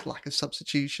lot about his lack of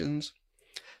substitutions.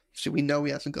 So we know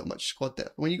he hasn't got much squad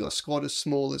depth. When you've got a squad as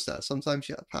small as that, sometimes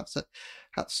you have to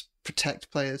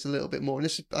protect players a little bit more. And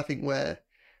this is, I think, where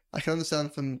I can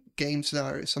understand from game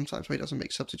scenarios sometimes where he doesn't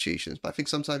make substitutions, but I think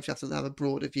sometimes you have to have a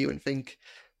broader view and think,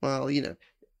 well,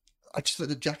 I just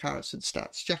looked at Jack Harrison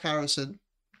stats. Jack Harrison,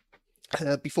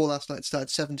 before last night, started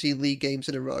 17 league games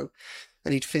in a row,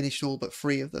 and he'd finished all but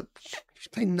 3 of them. He's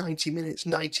playing 90 minutes. He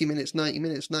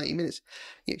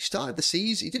started the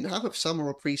season, he didn't have a summer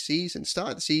or pre-season,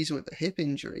 started the season with a hip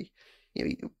injury.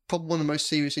 Probably one of the most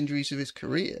serious injuries of his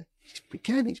career.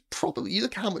 He's probably, you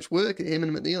look at how much work him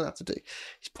and McNeil have to do,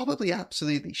 he's probably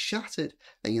absolutely shattered.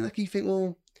 And you think,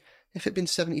 well, if it'd been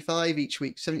 75 each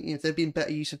week, if there'd been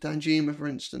better use of Danjuma, for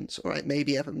instance, all right,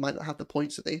 maybe Everton might not have the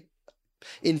points that they,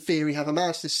 in theory, have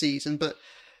amassed this season, but,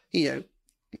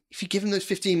 if you give them those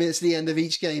 15 minutes at the end of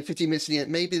each game, 15 minutes at the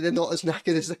end, maybe they're not as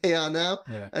knackered as they are now.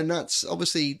 Yeah. And that's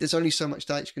obviously, there's only so much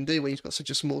Deitch can do when he's got such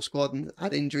a small squad and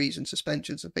had injuries and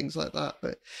suspensions and things like that.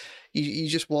 But you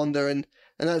just wonder, and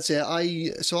that's it.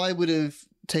 I would have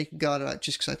taken Gardner out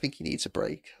just because I think he needs a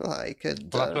break.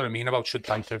 That's what I mean about should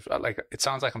Deitch have, it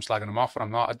sounds like I'm slagging him off, but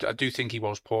I'm not. I do think he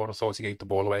was poor. I thought he gave the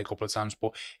ball away a couple of times,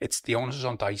 but it's the onus is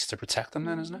on Deitch to protect him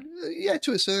then, isn't it? Yeah,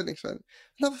 to a certain extent.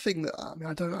 Another thing that,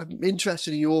 I'm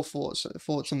interested in your thoughts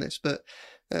on this, but,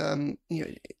 it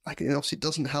obviously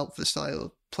doesn't help for the style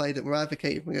of play that we're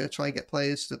advocating. We're going to try and get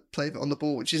players to play it on the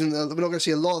ball, which isn't, we're not going to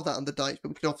see a lot of that under Deitch, but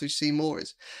we can obviously see more.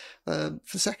 For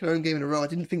the second home game in a row, I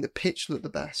didn't think the pitch looked the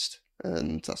best.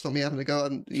 And that's not me having to go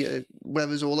on,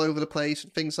 weather's all over the place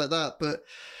and things like that. But,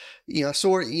 I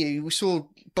saw it, we saw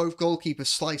both goalkeepers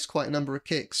slice quite a number of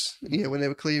kicks, when they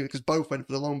were clearing, because both went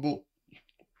for the long ball.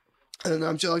 And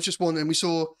I was just wondering,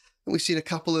 we've seen a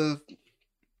couple of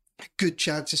good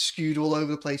chances skewed all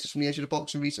over the places from the edge of the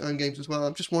box in recent home games as well.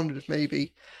 I'm just wondering if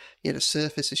maybe, the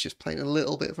surface is just playing a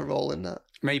little bit of a role in that.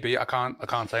 Maybe. I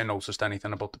can't say I noticed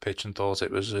anything about the pitch and thought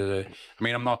it was, I'm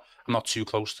not too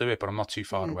close to it, but I'm not too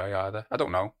far away either. I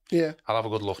don't know. Yeah. I'll have a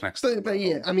good look next time. But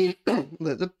yeah,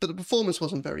 the performance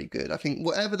wasn't very good. I think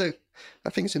I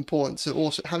think it's important to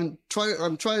also I'm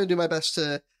trying to do my best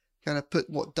to kind of put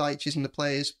what Deitch is in the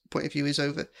player's point of view is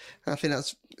over. And I think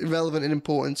that's relevant and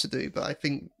important to do. But I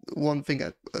think one thing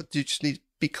I do just need to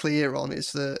be clear on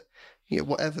is that,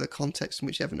 whatever the context in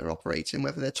which Everton are operating,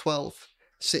 whether they're 12th,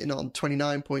 sitting on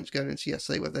 29 points going into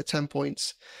yesterday, whether they're 10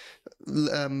 points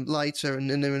lighter and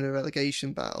they're in a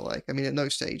relegation battle. At no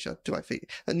stage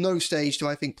do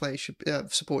I think players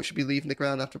support should be leaving the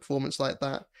ground after a performance like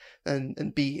that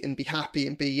and be happy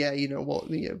and be,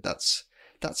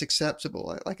 that's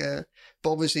acceptable. But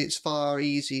obviously it's far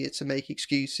easier to make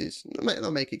excuses.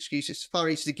 Not make excuses. It's far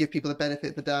easier to give people the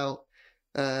benefit of the doubt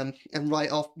and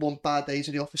write off one bad days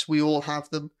in the office. We all have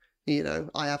them.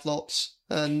 I have lots.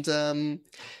 And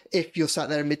if you're sat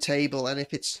there in mid-table and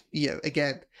if it's,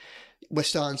 again, we're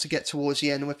starting to get towards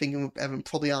the end and we're thinking Everton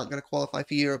probably aren't going to qualify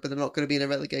for Europe, but they're not going to be in a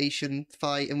relegation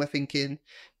fight. And we're thinking,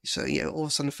 so, all of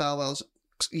a sudden Falwell's,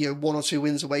 1 or 2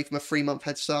 wins away from a 3-month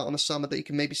head start on a summer that you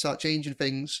can maybe start changing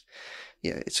things.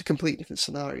 It's a completely different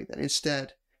scenario then.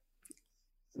 Instead,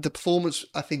 the performance,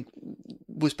 I think,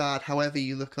 was bad, however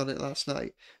you look on it last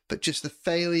night. But just the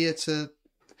failure to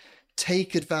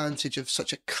take advantage of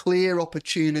such a clear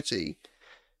opportunity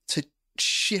to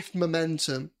shift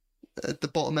momentum at the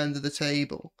bottom end of the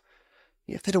table.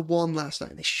 If they'd have won last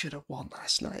night, they should have won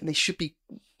last night, and they should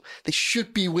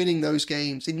be winning those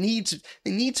games. They need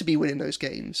to be winning those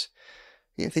games.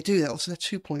 If they do that, also they're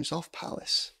 2 points off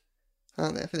Palace,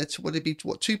 aren't they? I think would it be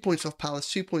 2 points off Palace,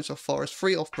 2 points off Forest,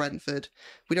 3 off Brentford.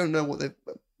 We don't know what the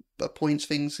points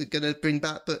things are going to bring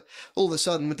back, but all of a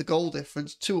sudden with the goal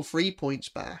difference, 2 or 3 points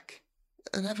back,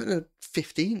 and Everton are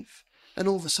 15th, and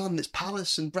all of a sudden it's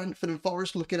Palace and Brentford and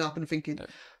Forest looking up and thinking,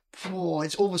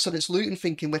 it's all of a sudden it's Luton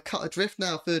thinking we're cut adrift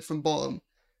now, third from bottom.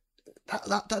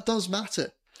 That does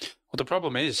matter. Well, the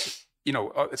problem is,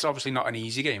 it's obviously not an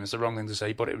easy game. It's the wrong thing to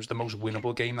say, but it was the most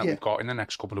winnable game that we've got in the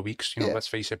next couple of weeks. Let's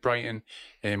face it, Brighton,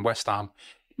 West Ham,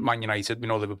 Man United,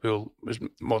 Liverpool was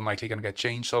more than likely going to get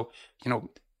changed. So,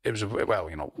 it was,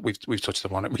 we've touched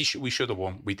upon it. We should have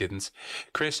won. We didn't.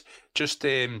 Chris, just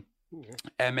Emma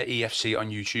EFC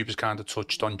on YouTube has kind of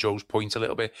touched on Joe's point a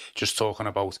little bit, just talking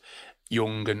about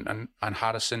Young and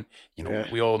Harrison.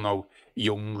 We all know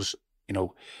Young's,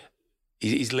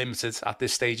 he's limited at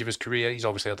this stage of his career. He's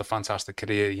obviously had a fantastic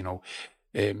career,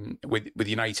 with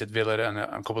United, Villa and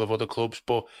a couple of other clubs.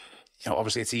 But,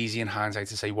 obviously it's easy in hindsight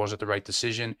to say, was it the right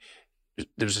decision?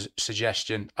 There was a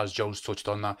suggestion, as Joe's touched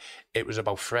on, that it was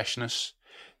about freshness,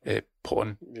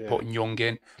 putting Young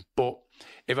in. But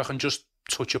if I can just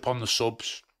touch upon the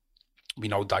subs, we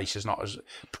know Dyche is not as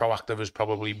proactive as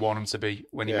probably want him to be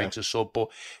when he makes a sub, but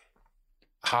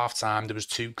half-time there was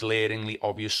 2 glaringly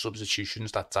obvious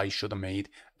substitutions that Dyche should have made,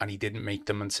 and he didn't make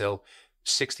them until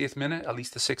 60th minute, at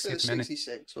least the 60th minute.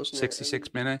 66, wasn't it?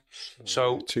 66th minute.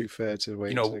 So 2/3 of the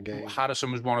way into the game.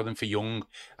 Harrison was one of them for Young,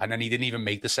 and then he didn't even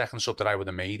make the second sub that I would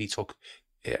have made. He took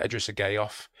Idrissa Gueye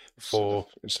off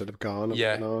instead of Garner.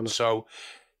 Yeah, so,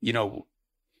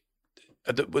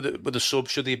 with the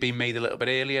subs, should they have been made a little bit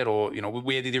earlier, or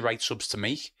where did the right subs to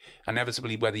make?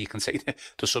 Inevitably, whether you can say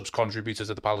the subs contributed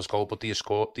to the Palace goal, but they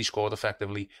scored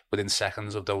effectively within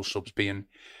seconds of those subs being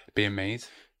made.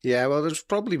 Yeah, well, there's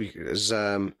probably because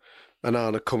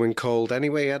Onana coming cold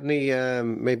anyway, hadn't he?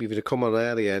 Maybe if he'd have come on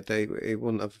earlier, it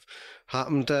wouldn't have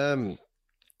happened.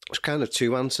 There's kind of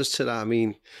 2 answers to that. I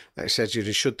mean, like I said,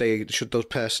 should those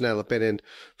personnel have been in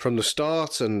from the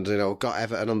start and got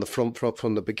Everton on the front foot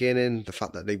from the beginning? The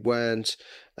fact that they weren't,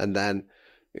 and then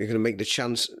you're going to make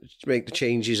the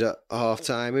changes at half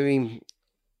time. I mean,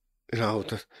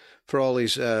 for all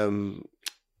these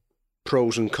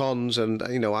pros and cons, and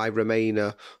I remain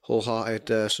a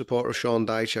wholehearted supporter of Sean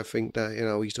Dyche. I think that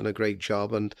he's done a great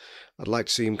job, and I'd like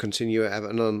to see him continue at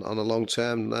Everton on a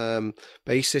long-term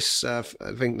basis. I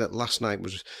think that last night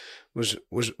was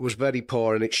very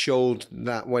poor, and it showed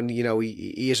that when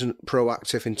he isn't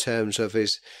proactive in terms of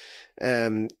his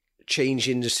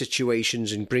changing the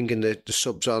situations and bringing the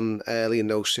subs on early in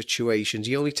those situations.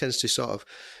 He only tends to sort of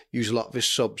use a lot of his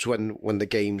subs when the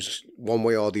game's one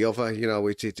way or the other.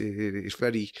 It's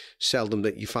very seldom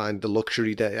that you find the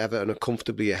luxury that Everton are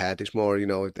comfortably ahead. It's more,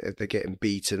 if they're getting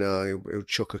beaten, he'll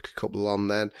chuck a couple on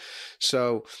then.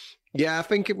 So, yeah, I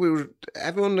think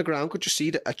everyone on the ground could just see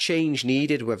that a change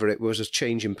needed, whether it was a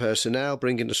change in personnel,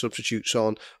 bringing the substitutes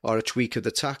on, or a tweak of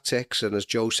the tactics. And as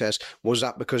Joe says, was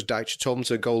that because Dyche told them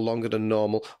to go longer than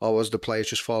normal, or was the players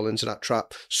just fall into that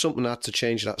trap? Something had to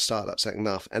change at that start of that second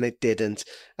half, and it didn't,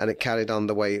 and it carried on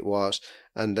the way it was.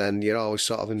 And then you're always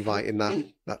sort of inviting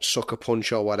that sucker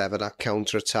punch or whatever, that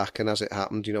counter-attack. And as it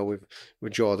happened,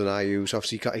 with Jordan Ayew's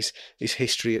obviously got his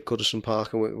history at Goodison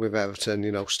Park and with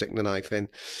Everton, sticking the knife in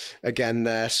again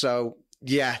there. So,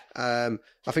 yeah, I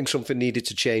think something needed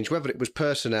to change, whether it was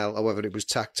personnel or whether it was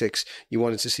tactics. You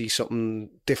wanted to see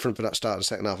something different for that start of the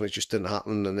second half, and it just didn't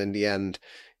happen. And in the end,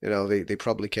 they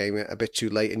probably came a bit too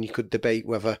late, and you could debate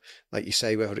whether, like you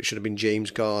say, whether it should have been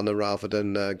James Garner rather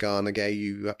than Garner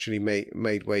Gueye, who actually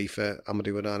made way for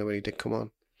Amadou Onana when he did come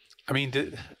on. I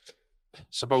mean,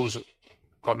 suppose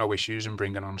got no issues in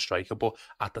bringing on a striker, but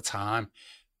at the time,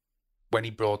 when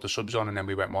he brought the subs on and then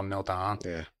we went 1-0 down,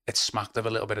 it smacked of a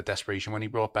little bit of desperation when he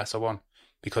brought Beto on,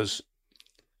 because,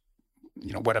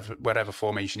 whatever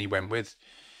formation he went with,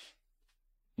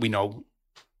 we know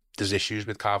there's issues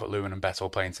with Calvert-Lewin and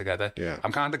Beto playing together. Yeah.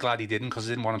 I'm kind of glad he didn't, because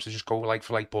I didn't want him to just go like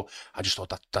for like, but I just thought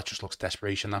that just looks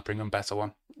desperation, that bringing Beto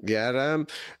on. Yeah,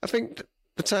 I think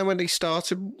the time when they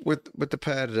started with the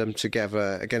pair of them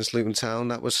together against Luton Town,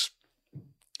 that was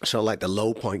sort of like the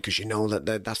low point, because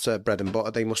that's their bread and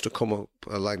butter. They must have come up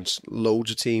like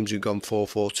loads of teams who've gone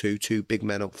 4-4-2, 2 big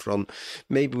men up front.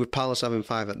 Maybe with Palace having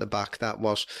 5 at the back, that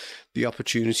was the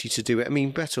opportunity to do it. I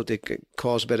mean, Beto did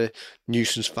cause a bit of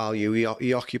nuisance value.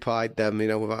 He occupied them,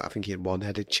 I think he had one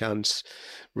headed chance,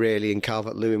 really, and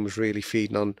Calvert-Lewin was really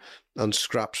feeding on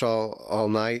scraps all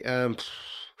night.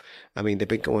 I mean, they've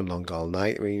been going long all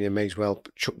night. I mean, they may as well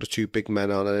chuck the 2 big men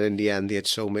on, and in the end, they had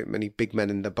so many big men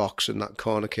in the box, and that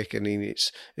corner kick, and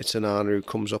it's Onana who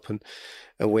comes up and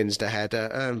wins the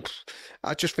header.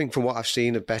 I just think from what I've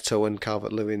seen of Beto and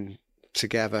Calvert-Lewin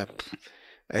together,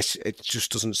 it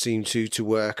just doesn't seem to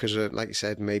work as like you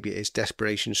said, maybe it is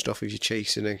desperation stuff if you're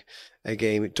chasing a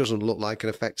game. It doesn't look like an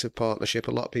effective partnership.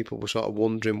 A lot of people were sort of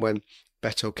wondering when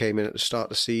Beto came in at the start of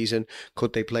the season,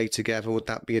 could they play together? Would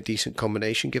that be a decent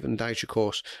combination? Given Dyche, of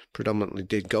course, predominantly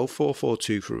did go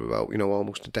 4-4-2 for about,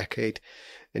 almost a decade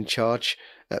in charge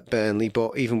at Burnley,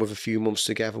 but even with a few months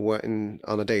together working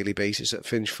on a daily basis at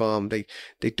Finch Farm, they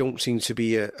don't seem to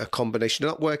be a combination.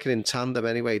 They're not working in tandem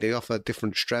anyway. They offer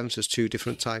different strengths as 2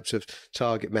 different types of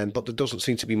target men, but there doesn't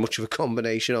seem to be much of a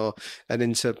combination or an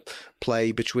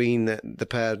interplay between the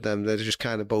pair of them. They're just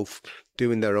kind of both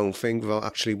doing their own thing without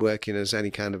actually working as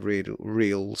any kind of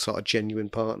real sort of genuine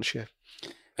partnership.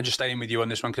 and just staying with you on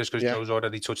this one, because Yeah. Joe's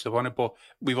already touched upon it, but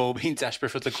we've all been desperate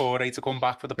for Decore to come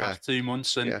back for the past 2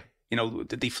 months. And, you know,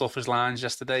 did he fluff his lines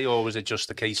yesterday, or was it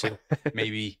just a case of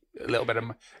maybe a little bit of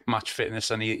match fitness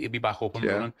and he'll be back up and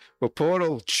running? Well, poor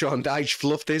old Sean Dyche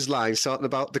fluffed his lines, talking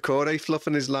about Decore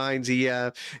fluffing his lines. He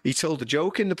told a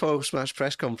joke in the post-match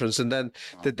press conference, and then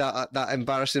did that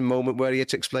embarrassing moment where he had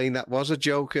to explain that was a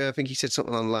joke. I think he said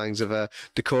something on the lines of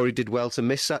Decore did well to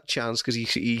miss that chance because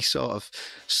he sort of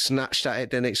snatched at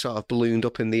it, then it sort of ballooned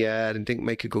up in the air and didn't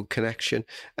make a good connection.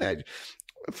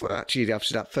 Actually,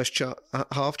 obviously that first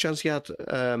half chance he had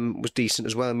was decent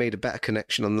as well. Made a better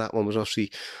connection on that one. Was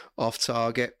obviously off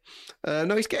target.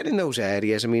 No, he's getting in those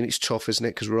areas. I mean, it's tough, isn't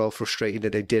it? Because we're all frustrated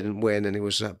that they didn't win, and it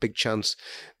was a big chance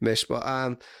missed.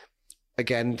 But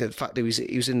again, the fact that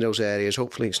he was in those areas,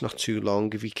 hopefully it's not too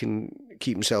long. If he can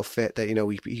keep himself fit, that, you know,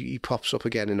 he pops up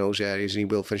again in those areas and he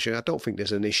will finish. I don't think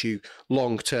there's an issue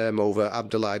long term over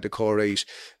Abdoulaye Decore's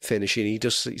finishing. He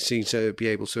does seem to be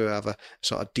able to have a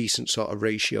sort of decent sort of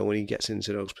ratio when he gets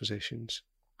into those positions.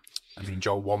 I mean,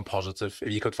 Joe, one positive,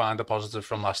 if you could find a positive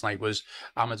from last night, was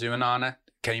Amadou Onana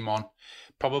came on.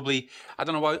 Probably, I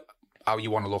don't know how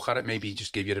you want to look at it. Maybe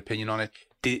just give your opinion on it.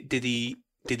 Did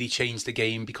he change the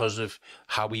game because of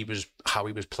how he was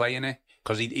playing it?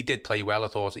 Because he did play well. I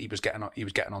thought he was getting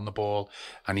on the ball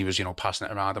and he was, you know, passing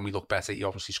it around, and we looked better. He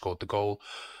obviously scored the goal.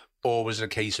 Or was it a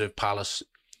case of Palace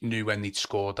knew when they'd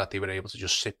scored that they were able to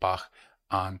just sit back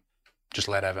and just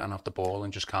let Everton have the ball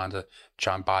and just kind of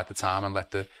try and bide the time and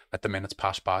let the minutes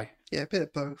pass by? Yeah, a bit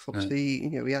of both. Obviously, you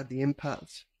know, we had the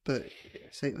impact, but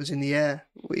say it was in the air,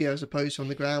 you know, as opposed to on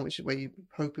the ground, which is where you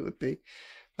hope it would be.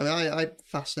 I mean, I'm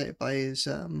fascinated by his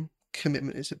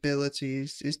commitment, his ability,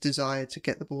 his desire to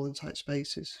get the ball in tight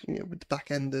spaces. You know, with the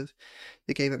back end of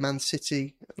the game at Man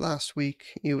City last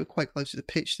week, you were quite close to the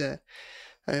pitch there.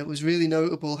 And it was really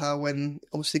notable how when,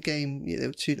 obviously, the game, you know, they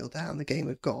were 2-0 down, the game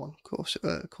had gone,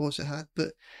 of course it had.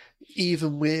 But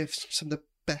even with some of the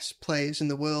best players in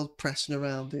the world pressing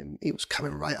around him, he was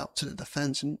coming right up to the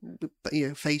defence and, you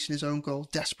know, facing his own goal,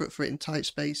 desperate for it in tight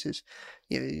spaces.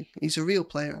 You know, he's a real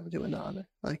player, Amadou Onana,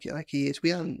 like he is.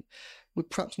 We're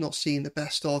perhaps not seeing the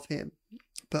best of him,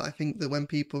 but I think that when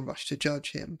people rush to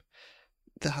judge him,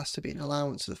 there has to be an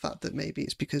allowance to the fact that maybe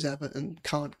it's because Everton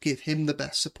can't give him the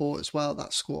best support as well,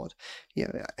 that squad. You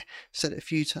know, I said it a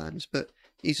few times, but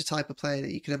he's the type of player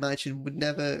that you can imagine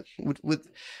would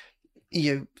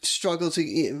you know, struggle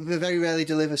to very rarely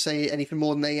deliver, say, anything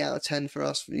more than 8 out of 10 for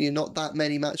us. You know, not that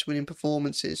many match-winning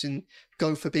performances, and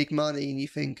go for big money, and you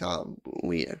think, oh,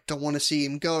 we don't want to see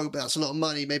him go, but that's a lot of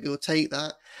money. Maybe we'll take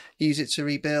that, use it to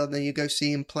rebuild, and then you go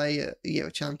see him play at, you know,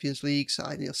 a Champions League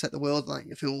side, and he'll set the world light.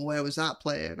 You feel, well, where was that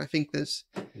player? And I think there's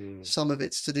some of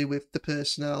it's to do with the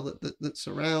personnel that's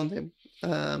around him.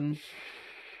 It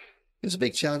was a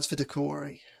big chance for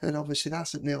Decore, and obviously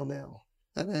that's at 0-0.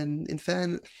 And then, in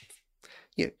fairness,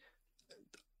 yeah,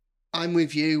 I'm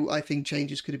with you. I think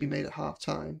changes could have been made at half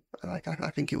time. Like, I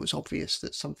think it was obvious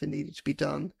that something needed to be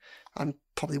done. I'm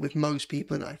probably with most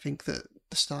people, and I think that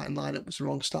the starting lineup was the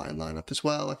wrong starting lineup as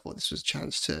well. I thought this was a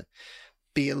chance to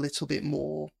be a little bit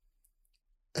more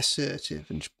assertive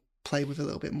and play with a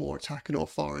little bit more attack and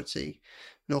authority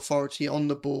on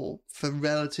the ball for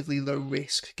relatively low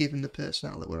risk, given the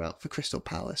personnel that were out for Crystal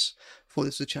Palace. For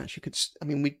there's a chance you could, I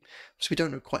mean, we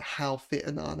don't know quite how fit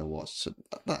Onana was, so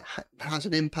that has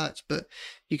an impact, but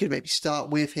you could maybe start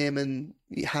with him and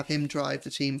have him drive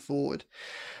the team forward.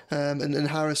 And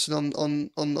Harrison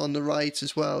on the right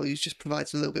as well, he just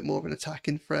provides a little bit more of an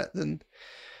attacking threat than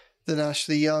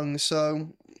Ashley Young.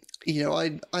 So, you know,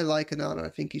 I like Onana. I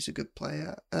think he's a good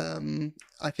player.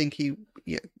 I think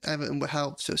Everton were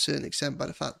helped to a certain extent by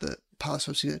the fact that Palace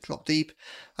obviously going to drop deep.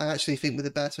 I actually think with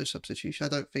a better substitution, I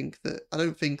don't think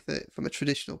that from a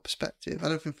traditional perspective, I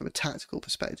don't think from a tactical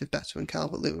perspective, Beto and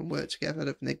Calvert-Lewin work together. I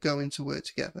don't think they're going to work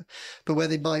together. But where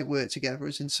they might work together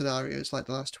is in scenarios like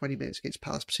the last 20 minutes against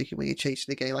Palace, particularly when you're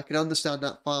chasing the game. I can understand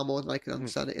that far more than I can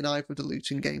understand it in either of the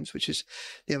Luton games, which is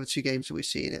the other two games that we've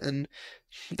seen it. And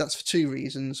that's for two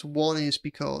reasons. One is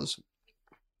because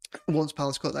once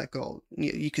Palace got that goal,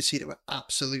 you could see they were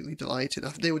absolutely delighted.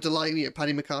 They were delighted.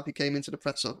 Paddy McCarthy came into the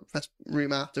press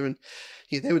room after, and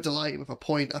they were delighted with a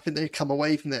point. I think they'd come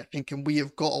away from there thinking,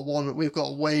 we've got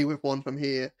away with one from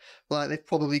here. Like, they've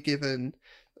probably given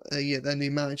their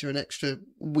new manager an extra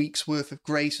week's worth of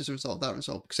grace as a result of that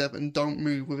result, because Everton don't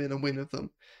move within a win of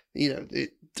them. You know,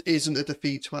 it isn't a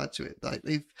defeat to add to it. Like,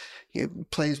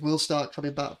 players will start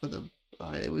coming back for them.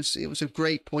 It was a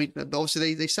great point. But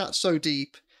obviously they sat so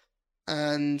deep.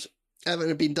 And Everton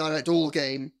had been direct all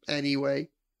game anyway,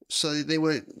 So they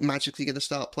weren't magically going to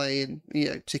start playing,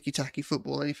 ticky-tacky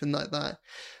football or anything like that.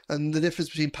 And the difference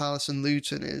between Palace and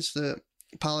Luton is that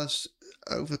Palace,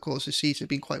 over the course of the season, have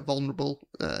been quite vulnerable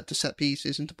to set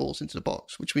pieces and to balls into the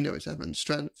box, which we know is Everton's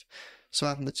strength. So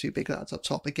having the two big lads up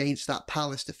top against that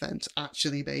Palace defence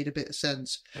actually made a bit of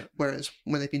sense. Yeah. Whereas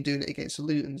when they've been doing it against the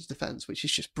Luton's defence, which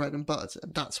is just bread and butter,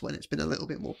 that's when it's been a little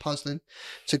bit more puzzling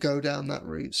to go down that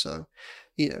route. So,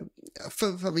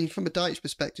 from a Dyche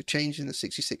perspective, changing the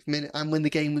 66th minute and when the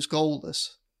game was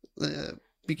goalless,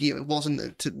 it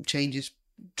wasn't to changes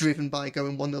driven by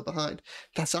going 1-0 behind.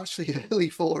 That's actually early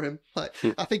for him.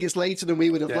 I think it's later than we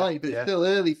would have liked, but it's still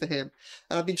early for him.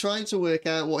 And I've been trying to work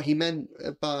out what he meant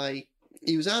by...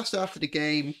 He was asked after the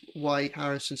game why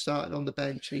Harrison started on the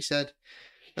bench, and he said,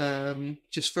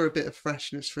 just for a bit of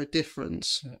freshness, for a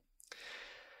difference. Yeah.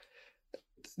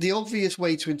 The obvious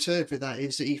way to interpret that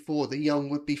is that he thought that Young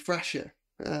would be fresher.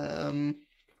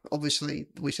 Obviously,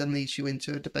 which then leads you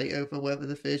into a debate over whether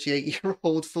the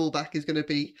 38-year-old fullback is going to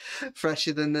be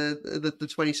fresher than the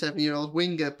 27-year-old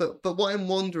winger. But what I'm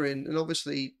wondering, and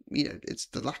obviously, it's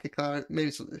the lack of clarity, maybe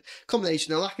it's a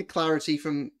combination, a lack of clarity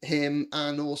from him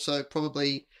and also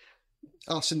probably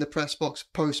us in the press box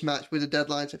post-match with the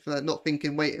deadlines for that, not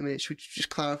thinking, wait a minute, should we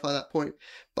just clarify that point?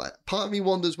 But part of me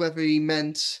wonders whether he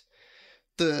meant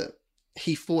that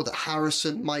he thought that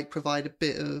Harrison might provide a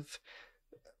bit of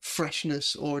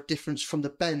freshness or a difference from the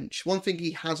bench. One thing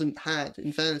he hasn't had,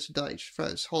 in fairness to Dyche, for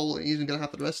his whole, he isn't going to have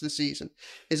for the rest of the season,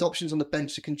 is options on the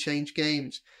bench that can change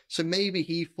games. So maybe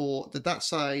he thought that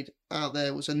side out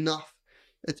there was enough,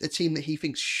 a team that he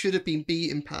thinks should have been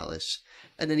beating Palace,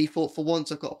 and then he thought, for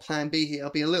once I've got a plan B here, I'll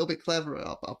be a little bit cleverer,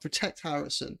 I'll protect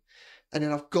Harrison, and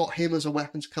then I've got him as a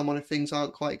weapon to come on if things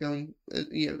aren't quite going,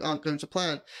 aren't going to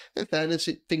plan. In fairness,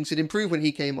 things had improved when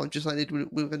he came on, just like they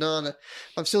did with Onana.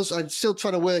 I'm still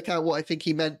trying to work out what I think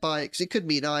he meant by it, because it could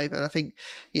mean either. And I think,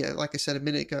 like I said a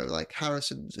minute ago, like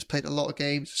Harrison just played a lot of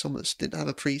games. Someone that didn't have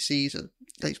a pre-season,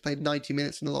 he's played 90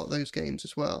 minutes in a lot of those games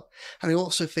as well. And I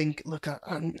also think, look, a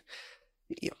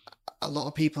lot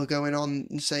of people are going on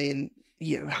and saying,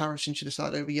 Harrison should have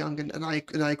started over Young, and I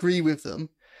agree with them.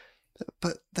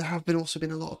 But there have also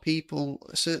been a lot of people,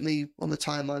 certainly on the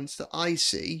timelines that I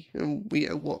see, and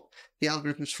what the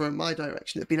algorithms throw in my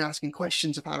direction, have been asking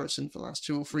questions of Harrison for the last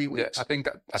 2 or 3 weeks. Yeah, I think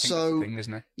that's the thing,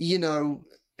 isn't it?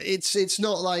 It's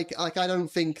not like I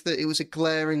don't think that it was a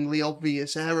glaringly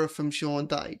obvious error from Sean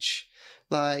Dyche.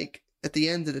 Like, at the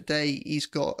end of the day, he's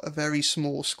got a very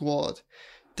small squad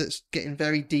that's getting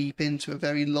very deep into a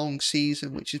very long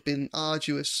season, which has been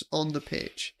arduous on the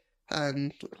pitch.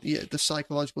 And the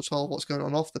psychological toll of what's going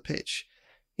on off the pitch.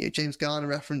 James Garner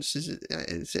references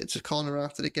it's a corner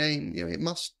after the game. It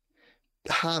must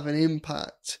have an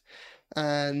impact.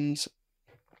 And,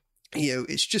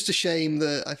 it's just a shame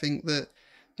that I think that,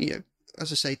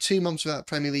 as I say, 2 months without a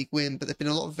Premier League win, but there have been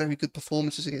a lot of very good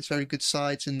performances against very good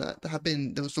sides in that.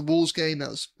 There was the Wolves game,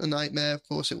 that was a nightmare, of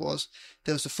course it was.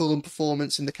 There was the Fulham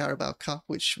performance in the Carabao Cup,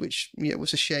 which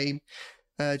was a shame.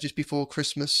 Just before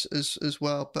Christmas as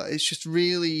well. But it's just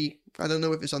really, I don't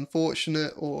know if it's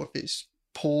unfortunate or if it's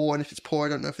poor. And if it's poor, I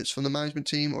don't know if it's from the management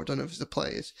team or I don't know if it's the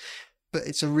players. But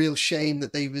it's a real shame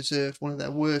that they reserved one of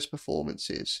their worst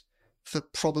performances for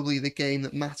probably the game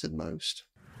that mattered most.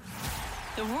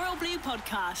 The Royal Blue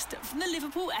Podcast from the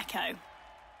Liverpool Echo.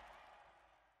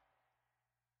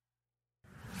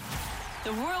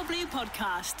 The Royal Blue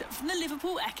Podcast from the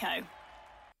Liverpool Echo.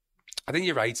 I think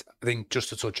you're right. I think just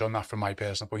to touch on that from my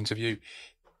personal point of view,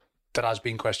 there has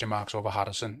been question marks over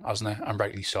Harrison, hasn't there? And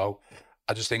rightly so.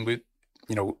 I just think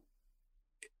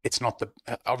it's not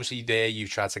obviously there you've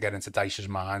tried to get into Dyche's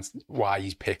mind why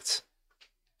he's picked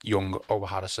Young over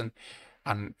Harrison.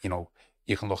 And,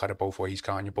 you can look at it both ways,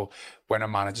 can't you? But when a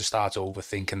manager starts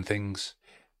overthinking things,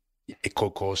 it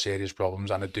could cause serious problems.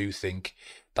 And I do think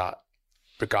that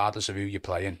regardless of who you're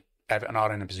playing, Everton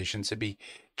are in a position to be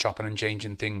chopping and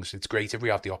changing things. It's great if we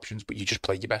have the options, but you just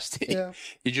play your best team. Yeah.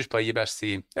 You just play your best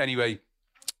team. Anyway,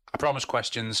 I promised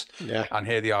questions, and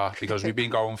here they are, because we've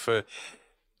been going for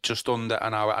just under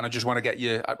an hour, and I just want to get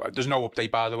you, there's no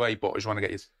update by the way, but I just want to get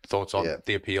your thoughts on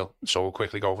the appeal, so we'll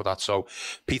quickly go over that. So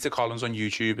Peter Collins on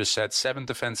YouTube has said 7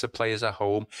 defensive players at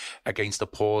home against a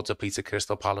poor depleted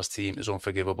Crystal Palace team is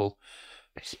unforgivable.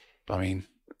 I mean,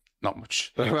 not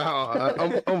much.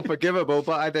 Well, unforgivable,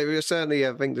 but I think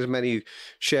there's many who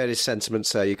share his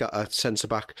sentiments there. You got a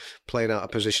centre-back playing out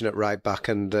of position at right-back,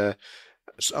 and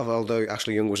although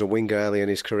Ashley Young was a winger early in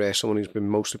his career, someone who's been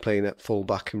mostly playing at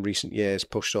full-back in recent years,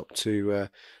 pushed up to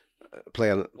play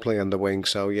on the wing.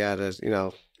 So, there's,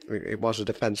 it was a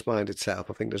defence-minded setup.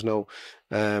 I think there's no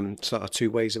sort of two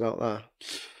ways about that.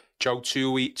 Joe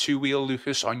Two-Wheel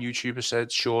Lucas on YouTube has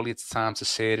said, surely it's time to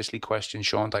seriously question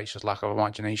Sean Dyche's lack of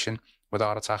imagination with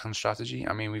our attacking strategy.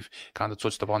 I mean, we've kind of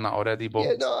touched upon that already, but...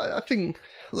 Yeah, no, I think,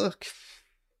 look,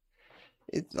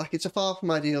 it's a far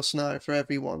from ideal scenario for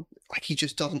everyone. Like, he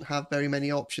just doesn't have very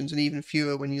many options, and even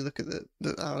fewer when you look at the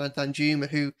Danjuma,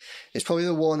 who is probably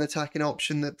the one attacking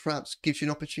option that perhaps gives you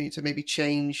an opportunity to maybe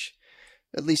change,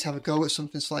 at least have a go at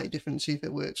something slightly different, see if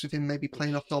it works with him maybe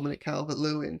playing off Dominic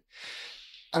Calvert-Lewin.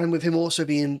 And with him also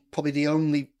being probably the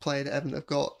only player that Everton have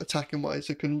got attacking-wise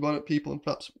who can run at people and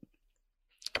perhaps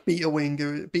beat a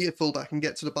winger, beat a fullback and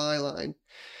get to the byline,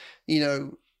 you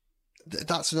know,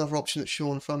 that's another option that's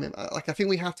shown from him. Like, I think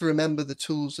we have to remember the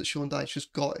tools that Sean Dyche has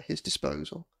got at his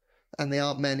disposal, and they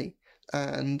aren't many.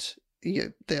 And you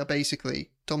know, they are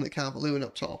basically Dominic Calvert-Lewin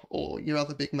up top, or your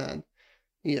other big man,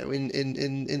 you know, in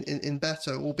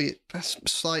Beto, albeit a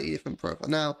slightly different profile.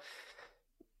 Now,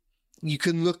 you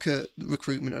can look at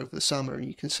recruitment over the summer and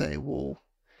you can say, well,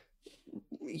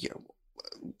 you know,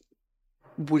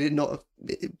 would it not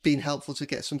have been helpful to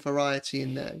get some variety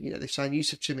in there? You know, they signed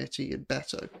Yusuf Chimiti and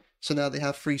Beto, so now they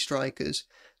have three strikers,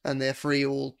 and they're three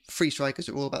strikers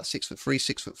that are all about 6'3",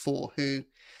 6'4", who,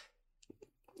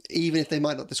 even if they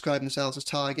might not describe themselves as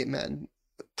target men,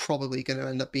 probably going to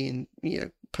end up being, you know,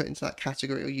 put into that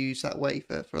category or used that way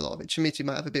for a lot of it. Chimiti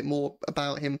might have a bit more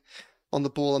about him on the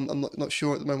ball. I'm not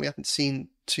sure at the moment. We haven't seen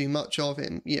too much of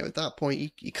him. You know, at that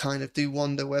point, you kind of do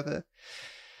wonder whether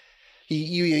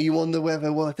you wonder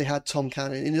whether, well, if they had Tom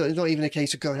Cannon, it's not even a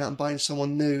case of going out and buying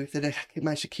someone new. If they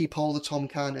managed to keep hold of Tom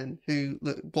Cannon, who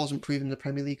wasn't proven in the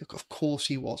Premier League, of course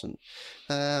he wasn't,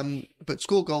 but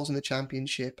scored goals in the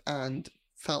Championship and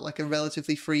felt like a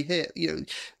relatively free hit. You know,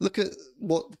 look at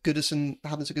what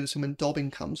happens to Goodison when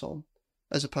Dobbin comes on,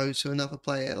 as opposed to another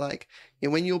player. Like, you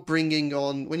know, when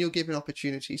you're giving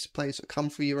opportunities to players that come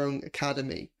through your own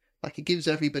academy, like, it gives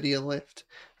everybody a lift.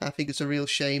 I think it's a real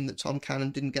shame that Tom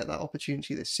Cannon didn't get that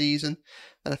opportunity this season.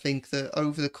 And I think that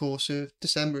over the course of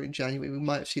December and January, we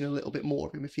might have seen a little bit more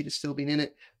of him if he'd have still been in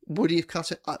it. Would he have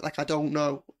cut it? I don't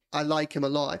know. I like him a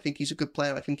lot. I think he's a good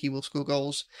player. I think he will score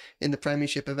goals in the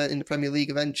Premiership event, in the Premier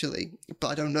League eventually. But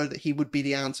I don't know that he would be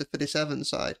the answer for this Everton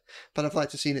side. But I'd like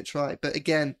to have seen it try. But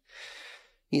again,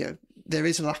 you know, there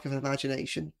is a lack of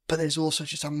imagination, but there's also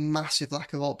just a massive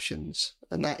lack of options.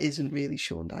 And that isn't really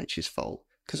Sean Dyche's fault,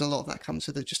 because a lot of that comes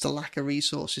to just a lack of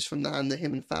resources from the hand that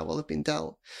him and Farwell have been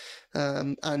dealt.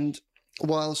 And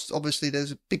whilst obviously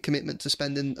there's a big commitment to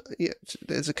spending,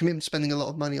 there's a commitment to spending a lot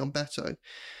of money on Beto,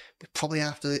 we probably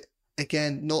have to,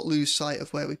 again, not lose sight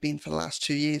of where we've been for the last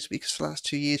 2 years, because for the last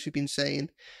 2 years we've been saying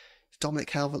if Dominic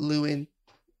Calvert-Lewin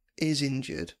is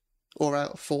injured or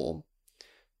out of form,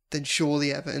 then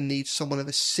surely Everton needs someone of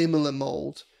a similar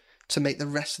mould to make the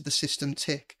rest of the system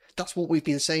tick. That's what we've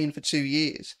been saying for 2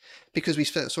 years, because we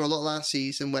saw a lot last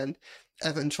season when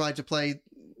Everton tried to play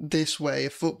this way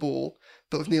of football,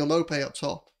 but with Neil Maupay up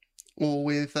top, or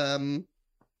with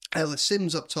Ellis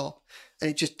Sims up top, and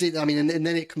it just did. I mean, and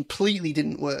then it completely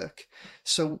didn't work.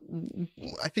 So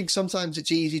I think sometimes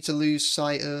it's easy to lose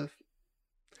sight of,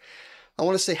 I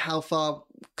want to say, how far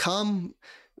come.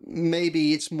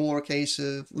 Maybe it's more a case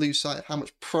of lose sight of how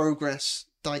much progress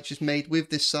Dyche has made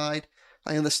with this side.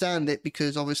 I understand it,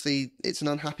 because obviously it's an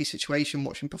unhappy situation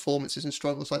watching performances and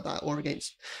struggles like that, or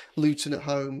against Luton at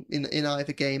home in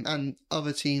either game, and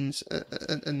other teams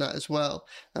and that as well.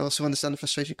 I also understand the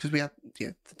frustration because we have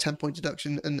the 10-point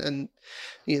deduction and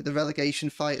the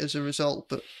relegation fight as a result.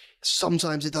 But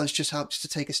sometimes it does just help just to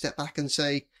take a step back and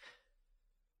say,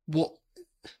 what,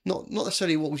 not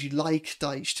necessarily what would you like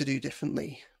Dyche to do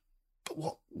differently,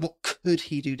 but what could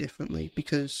he do differently?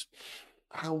 Because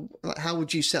how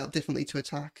would you set up differently to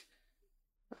attack?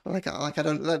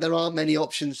 There aren't many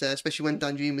options there, especially when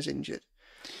Danjuma's injured.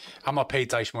 I'm not paid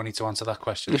Dyche money to answer that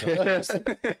question.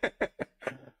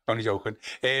 Only joking.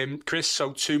 Chris,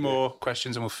 so 2 more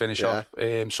questions and we'll finish off.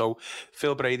 So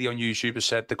Phil Brady on YouTube has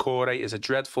said, Decore is a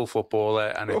dreadful footballer,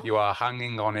 and if you are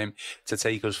hanging on him to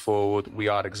take us forward, we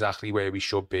are exactly where we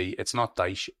should be. It's not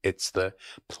Dyche, it's the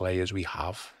players we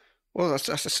have. Well,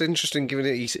 that's interesting, given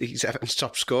that he's Everton's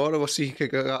top scorer. What's he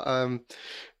got?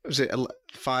 Was it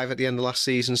 5 at the end of last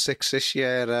season, 6 this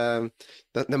year?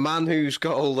 The man whose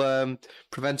goal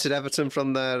prevented Everton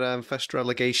from their first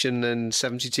relegation in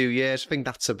 72 years. I think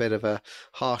that's a bit of a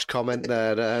harsh comment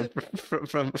there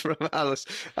from Alice.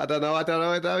 I don't know.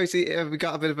 Have we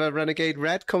got a bit of a renegade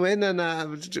red come in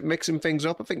and mixing things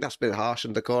up? I think that's a bit harsh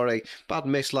on Decore. Bad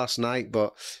miss last night,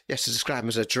 but yes, to describe him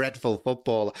as a dreadful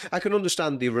footballer. I can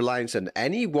understand the reliance on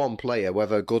any one player,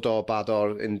 whether good or bad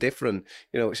or indifferent.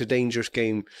 You know, it's a dangerous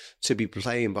game to be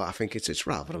playing, but I think it's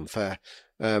rather unfair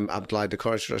Abdoulaye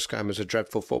Doucouré described him as a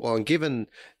dreadful football. And given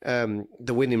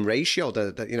the winning ratio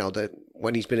that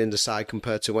when he's been in the side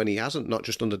compared to when he hasn't, not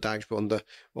just under Dykes but under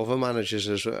other managers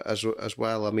as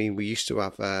well. I mean, we used to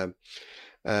have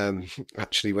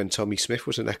actually when Tommy Smith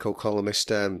was an Echo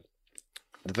columnist.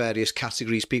 The various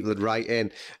categories people would write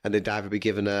in, and they'd either be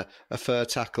given a fair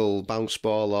tackle, bounce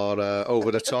ball, or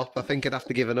over the top. I think I'd have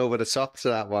to give an over the top to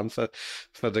that one for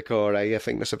Doucouré. I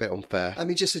think that's a bit unfair. I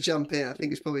mean, just to jump in, I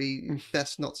think it's probably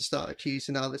best not to start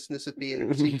accusing our listeners of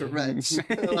being secret Reds.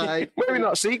 Maybe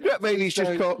not secret. Maybe he's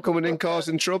just coming in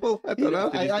causing trouble. I don't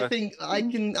know. I think I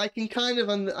can kind of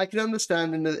I can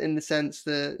understand in the sense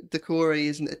that Doucouré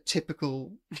isn't a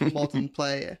typical modern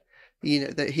player.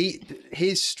 That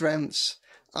his strengths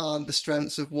aren't the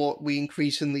strengths of what we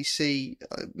increasingly see.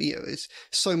 It's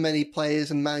so many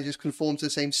players and managers conform to the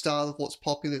same style of what's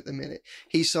popular at the minute.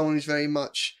 He's someone who's very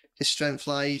much, his strength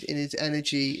lies in his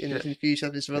energy, in his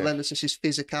enthusiasm, his relentlessness, his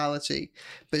physicality.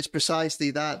 But it's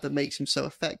precisely that makes him so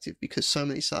effective, because so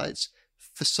many sides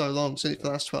for so long, certainly for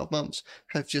the last 12 months,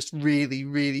 have just really,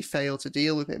 really failed to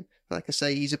deal with him. Like I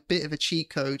say, he's a bit of a cheat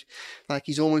code. Like,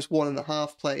 he's almost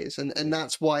 1.5 players, and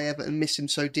that's why Everton miss him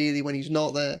so dearly when he's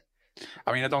not there.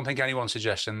 I mean, I don't think anyone's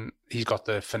suggesting he's got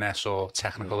the finesse or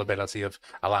technical ability of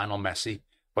a Lionel Messi,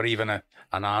 or even an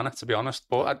Arna, to be honest.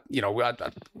 But I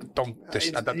don't.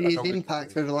 His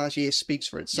impact over the last year speaks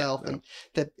for itself. And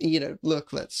that,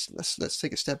 look, let's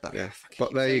take a step back. Yeah,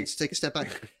 let's take a step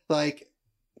back. Like,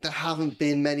 there haven't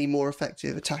been many more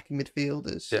effective attacking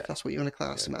midfielders, if that's what you want to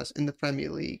class them as, in the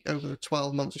Premier League over the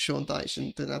 12 months of Sean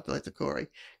Dyche than Abdoulaye Doucouré.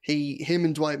 Him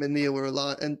and Dwight McNeil were a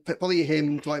lot, and probably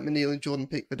him, Dwight McNeil and Jordan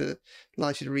Pickford are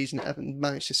largely the reason Everton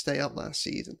managed to stay up last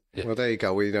season. Yeah. Well, there you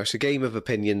go. It's a game of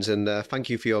opinions, and thank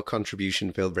you for your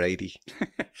contribution, Phil Brady.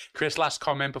 Chris, last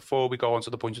comment before we go on to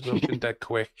the point of discussion, dead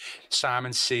quick.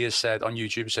 Simon C has said on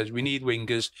YouTube, says, we need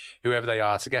wingers, whoever they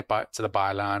are, to get back to the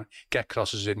byline, get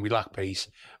crosses in. We lack pace.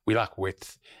 We lack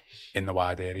width in the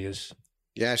wide areas.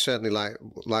 Yeah, certainly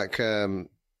like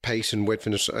pace and width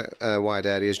in the wide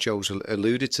areas. Joe's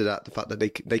alluded to that, the fact that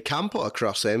they can put a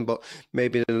cross in, but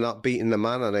maybe they're not beating the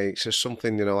man. And it's just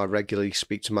something, I regularly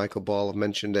speak to Michael Ball. I've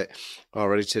mentioned it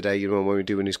already today, when we're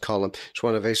doing his column. It's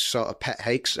one of his sort of pet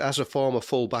hates as a former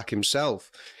fullback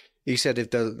himself. He said if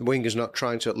the winger's not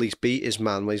trying to at least beat his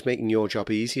man, well, he's making your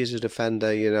job easy as a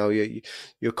defender.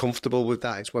 You're comfortable with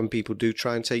that. It's when people do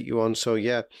try and take you on. So,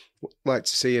 yeah, like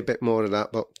to see a bit more of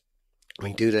that. But, I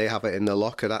mean, do they have it in the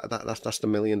locker? That's the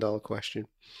 $1 million question.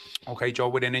 Okay, Joe,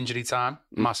 we're in injury time,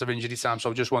 massive injury time.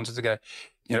 So I just wanted to get,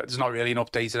 there's not really an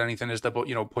update or anything, is there? But,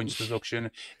 points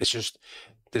deduction. It's just,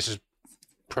 this is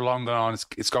prolonging on,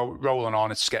 it's rolling on,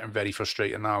 it's getting very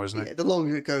frustrating now, isn't it? Yeah, the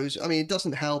longer it goes, I mean, it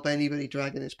doesn't help anybody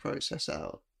dragging this process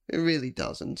out. It really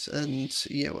doesn't. And,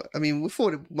 I mean, we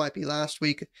thought it might be last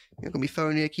week. You're going to be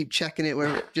phoning here, keep checking it.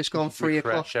 We're just gone 3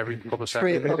 o'clock. Every couple of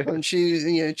 3 o'clock on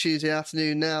Tuesday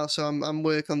afternoon now. So I'm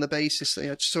working on the basis.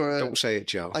 I just saw Don't say it,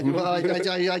 Joe.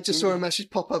 I just saw a message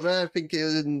pop up there. I think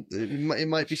it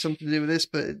might be something to do with this,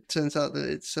 but it turns out that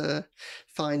it's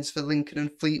fines for Lincoln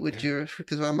and Fleetwood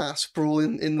because of our mass brawl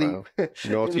in the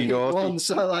naughty. One.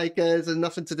 So there's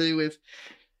nothing to do with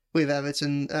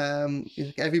Everton.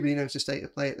 Everybody knows the state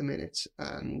of play at the minute,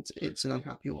 and it's an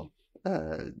unhappy one.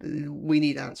 We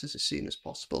need answers as soon as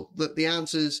possible. The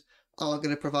answers are going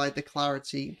to provide the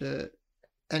clarity that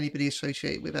anybody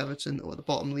associated with Everton or the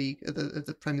bottom league of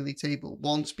the Premier League table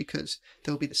wants, because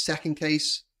there will be the second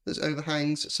case that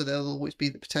overhangs, so there'll always be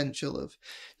the potential of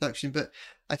action. But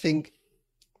I think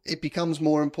it becomes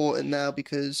more important now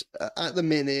because at the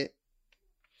minute,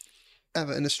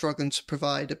 Everton are struggling to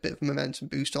provide a bit of a momentum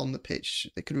boost on the pitch.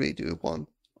 They could really do a one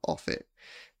off it.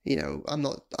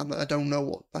 I don't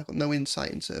know I've got no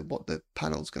insight into what the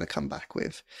panel's going to come back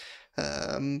with.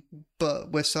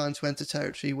 But we're starting to enter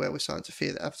territory where we're starting to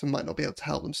fear that Everton might not be able to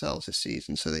help themselves this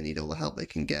season, so they need all the help they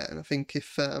can get. And I think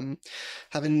if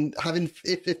having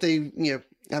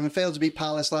failed to beat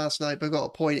Palace last night, but got a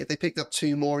point, if they picked up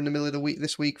 2 more in the middle of the week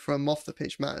this week from off the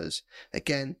pitch matters,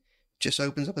 again, just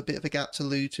opens up a bit of a gap to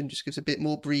Luton, just gives a bit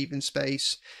more breathing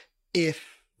space.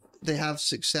 If they have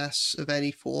success of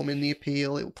any form in the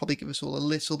appeal, it will probably give us all a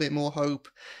little bit more hope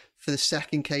for the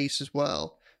second case as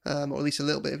well, or at least a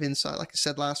little bit of insight. Like I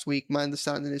said last week, my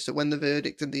understanding is that when the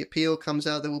verdict and the appeal comes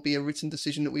out, there will be a written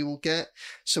decision that we will get.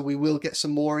 So we will get some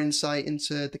more insight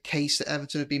into the case that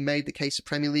Everton have been made, the case the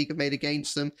Premier League have made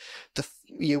against them.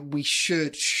 We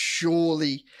should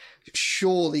surely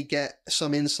get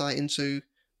some insight into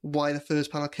why the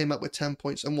first panel came up with 10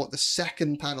 points and what the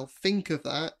second panel think of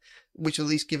that, which will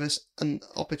at least give us an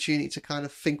opportunity to kind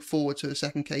of think forward to the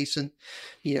second case and,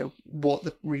 what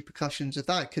the repercussions of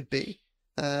that could be.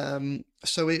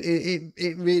 So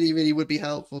it really, really would be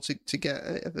helpful to get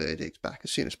a verdict back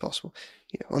as soon as possible.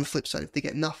 On the flip side, if they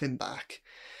get nothing back,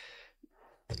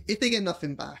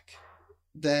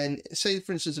 then say,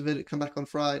 for instance, a verdict come back on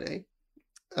Friday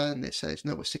and it says,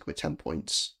 no, we're sticking with 10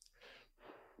 points.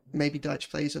 Maybe Dyche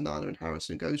plays Onana and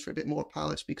Harrison, goes for a bit more at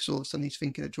Palace because all of a sudden he's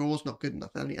thinking a draw's not good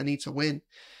enough. I need to win.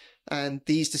 And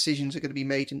these decisions are going to be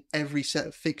made in every set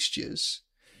of fixtures.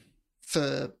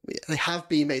 They have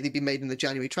been made. They've been made in the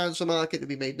January transfer market. They've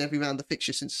been made in every round of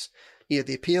fixture since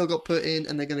the appeal got put in,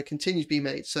 and they're going to continue to be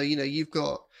made. So you've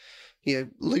got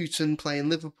Luton playing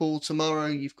Liverpool tomorrow.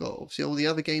 You've got obviously all the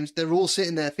other games. They're all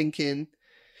sitting there thinking,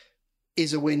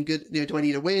 is a win good? Do I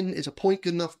need a win? Is a point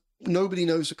good enough? Nobody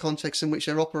knows the context in which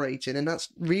they're operating, and that's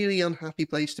really unhappy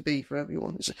place to be for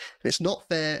everyone. It's not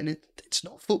fair, and it's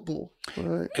not football.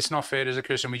 Right? It's not fair, is it,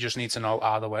 Chris? And we just need to know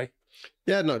either way.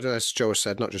 Yeah, no, as Joe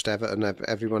said, not just Everton,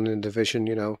 everyone in the division,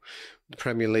 the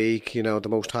Premier League, the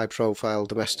most high-profile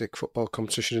domestic football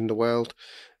competition in the world.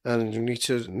 And you need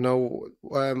to know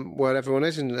where everyone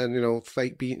is and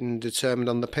fate beaten determined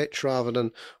on the pitch rather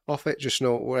than off it. Just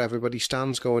know where everybody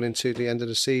stands going into the end of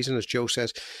the season. As Joe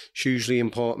says, it's hugely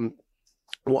important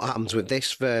what happens with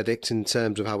this verdict in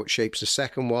terms of how it shapes the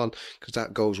second one, because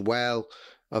that goes well.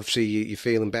 Obviously, you're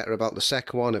feeling better about the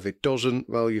second one. If it doesn't,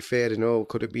 well, you're fearing,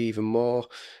 could it be even more?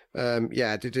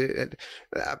 The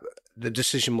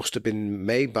decision must have been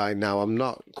made by now. I'm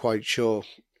not quite sure,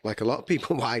 like a lot of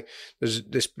people, why there's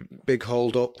this big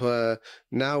hold up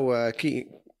now.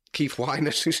 Keith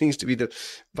Weiner, who seems to be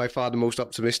by far the most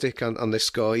optimistic on this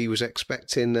score, he was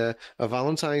expecting a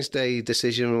Valentine's Day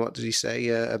decision. What did he say?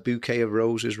 A bouquet of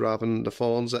roses rather than the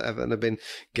thorns that Everton have been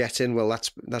getting. Well,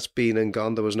 that's been and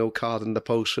gone. There was no card in the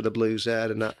post for the Blues there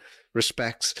in that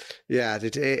respect. Yeah,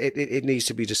 it needs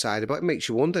to be decided. But it makes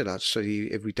you wonder that. So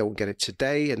if we don't get it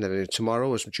today and then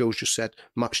tomorrow, as Joe's just said,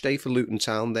 match day for Luton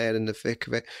Town there in the thick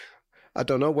of it. I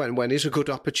don't know when is a good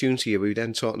opportunity. Are we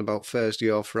then talking about Thursday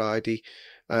or Friday?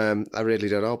 I really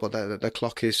don't know, but the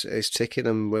clock is ticking,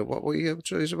 and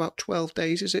it's about 12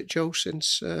 days, is it, Joe,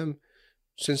 since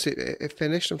it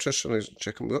finished? I'm just trying to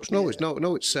check. It's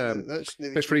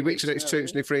 3 weeks.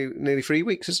 It's nearly 3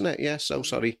 weeks, isn't it? Yeah. So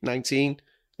sorry, 19.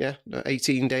 Yeah,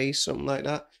 18 days, something like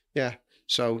that. Yeah.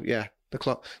 So yeah, the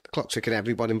clock's ticking.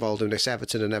 Everyone involved in this,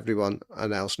 Everton and everyone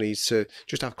else, needs to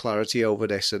just have clarity over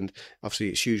this, and obviously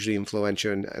it's hugely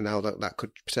influential, and how that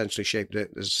could potentially shape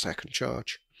it as a second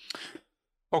charge.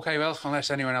 Okay, well,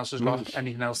 unless anyone else has got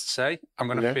anything else to say, I'm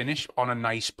going to finish on a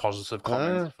nice positive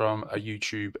comment from a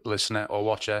YouTube listener or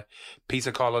watcher.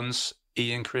 Peter Collins,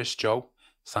 Ian, Chris, Joe,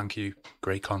 thank you.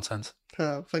 Great content.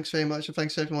 Thanks very much, and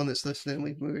thanks to everyone that's listening.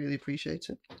 We really appreciate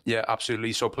it. Yeah,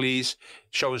 absolutely. So please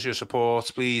show us your support.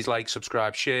 Please like,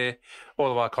 subscribe, share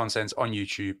all of our content on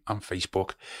YouTube and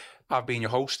Facebook. I've been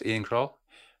your host, Ian Kroll,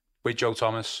 with Joe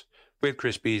Thomas, with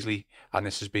Chris Beasley, and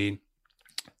this has been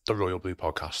the Royal Blue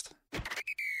Podcast.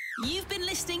 You've been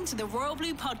listening to the Royal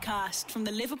Blue Podcast from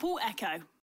the Liverpool Echo.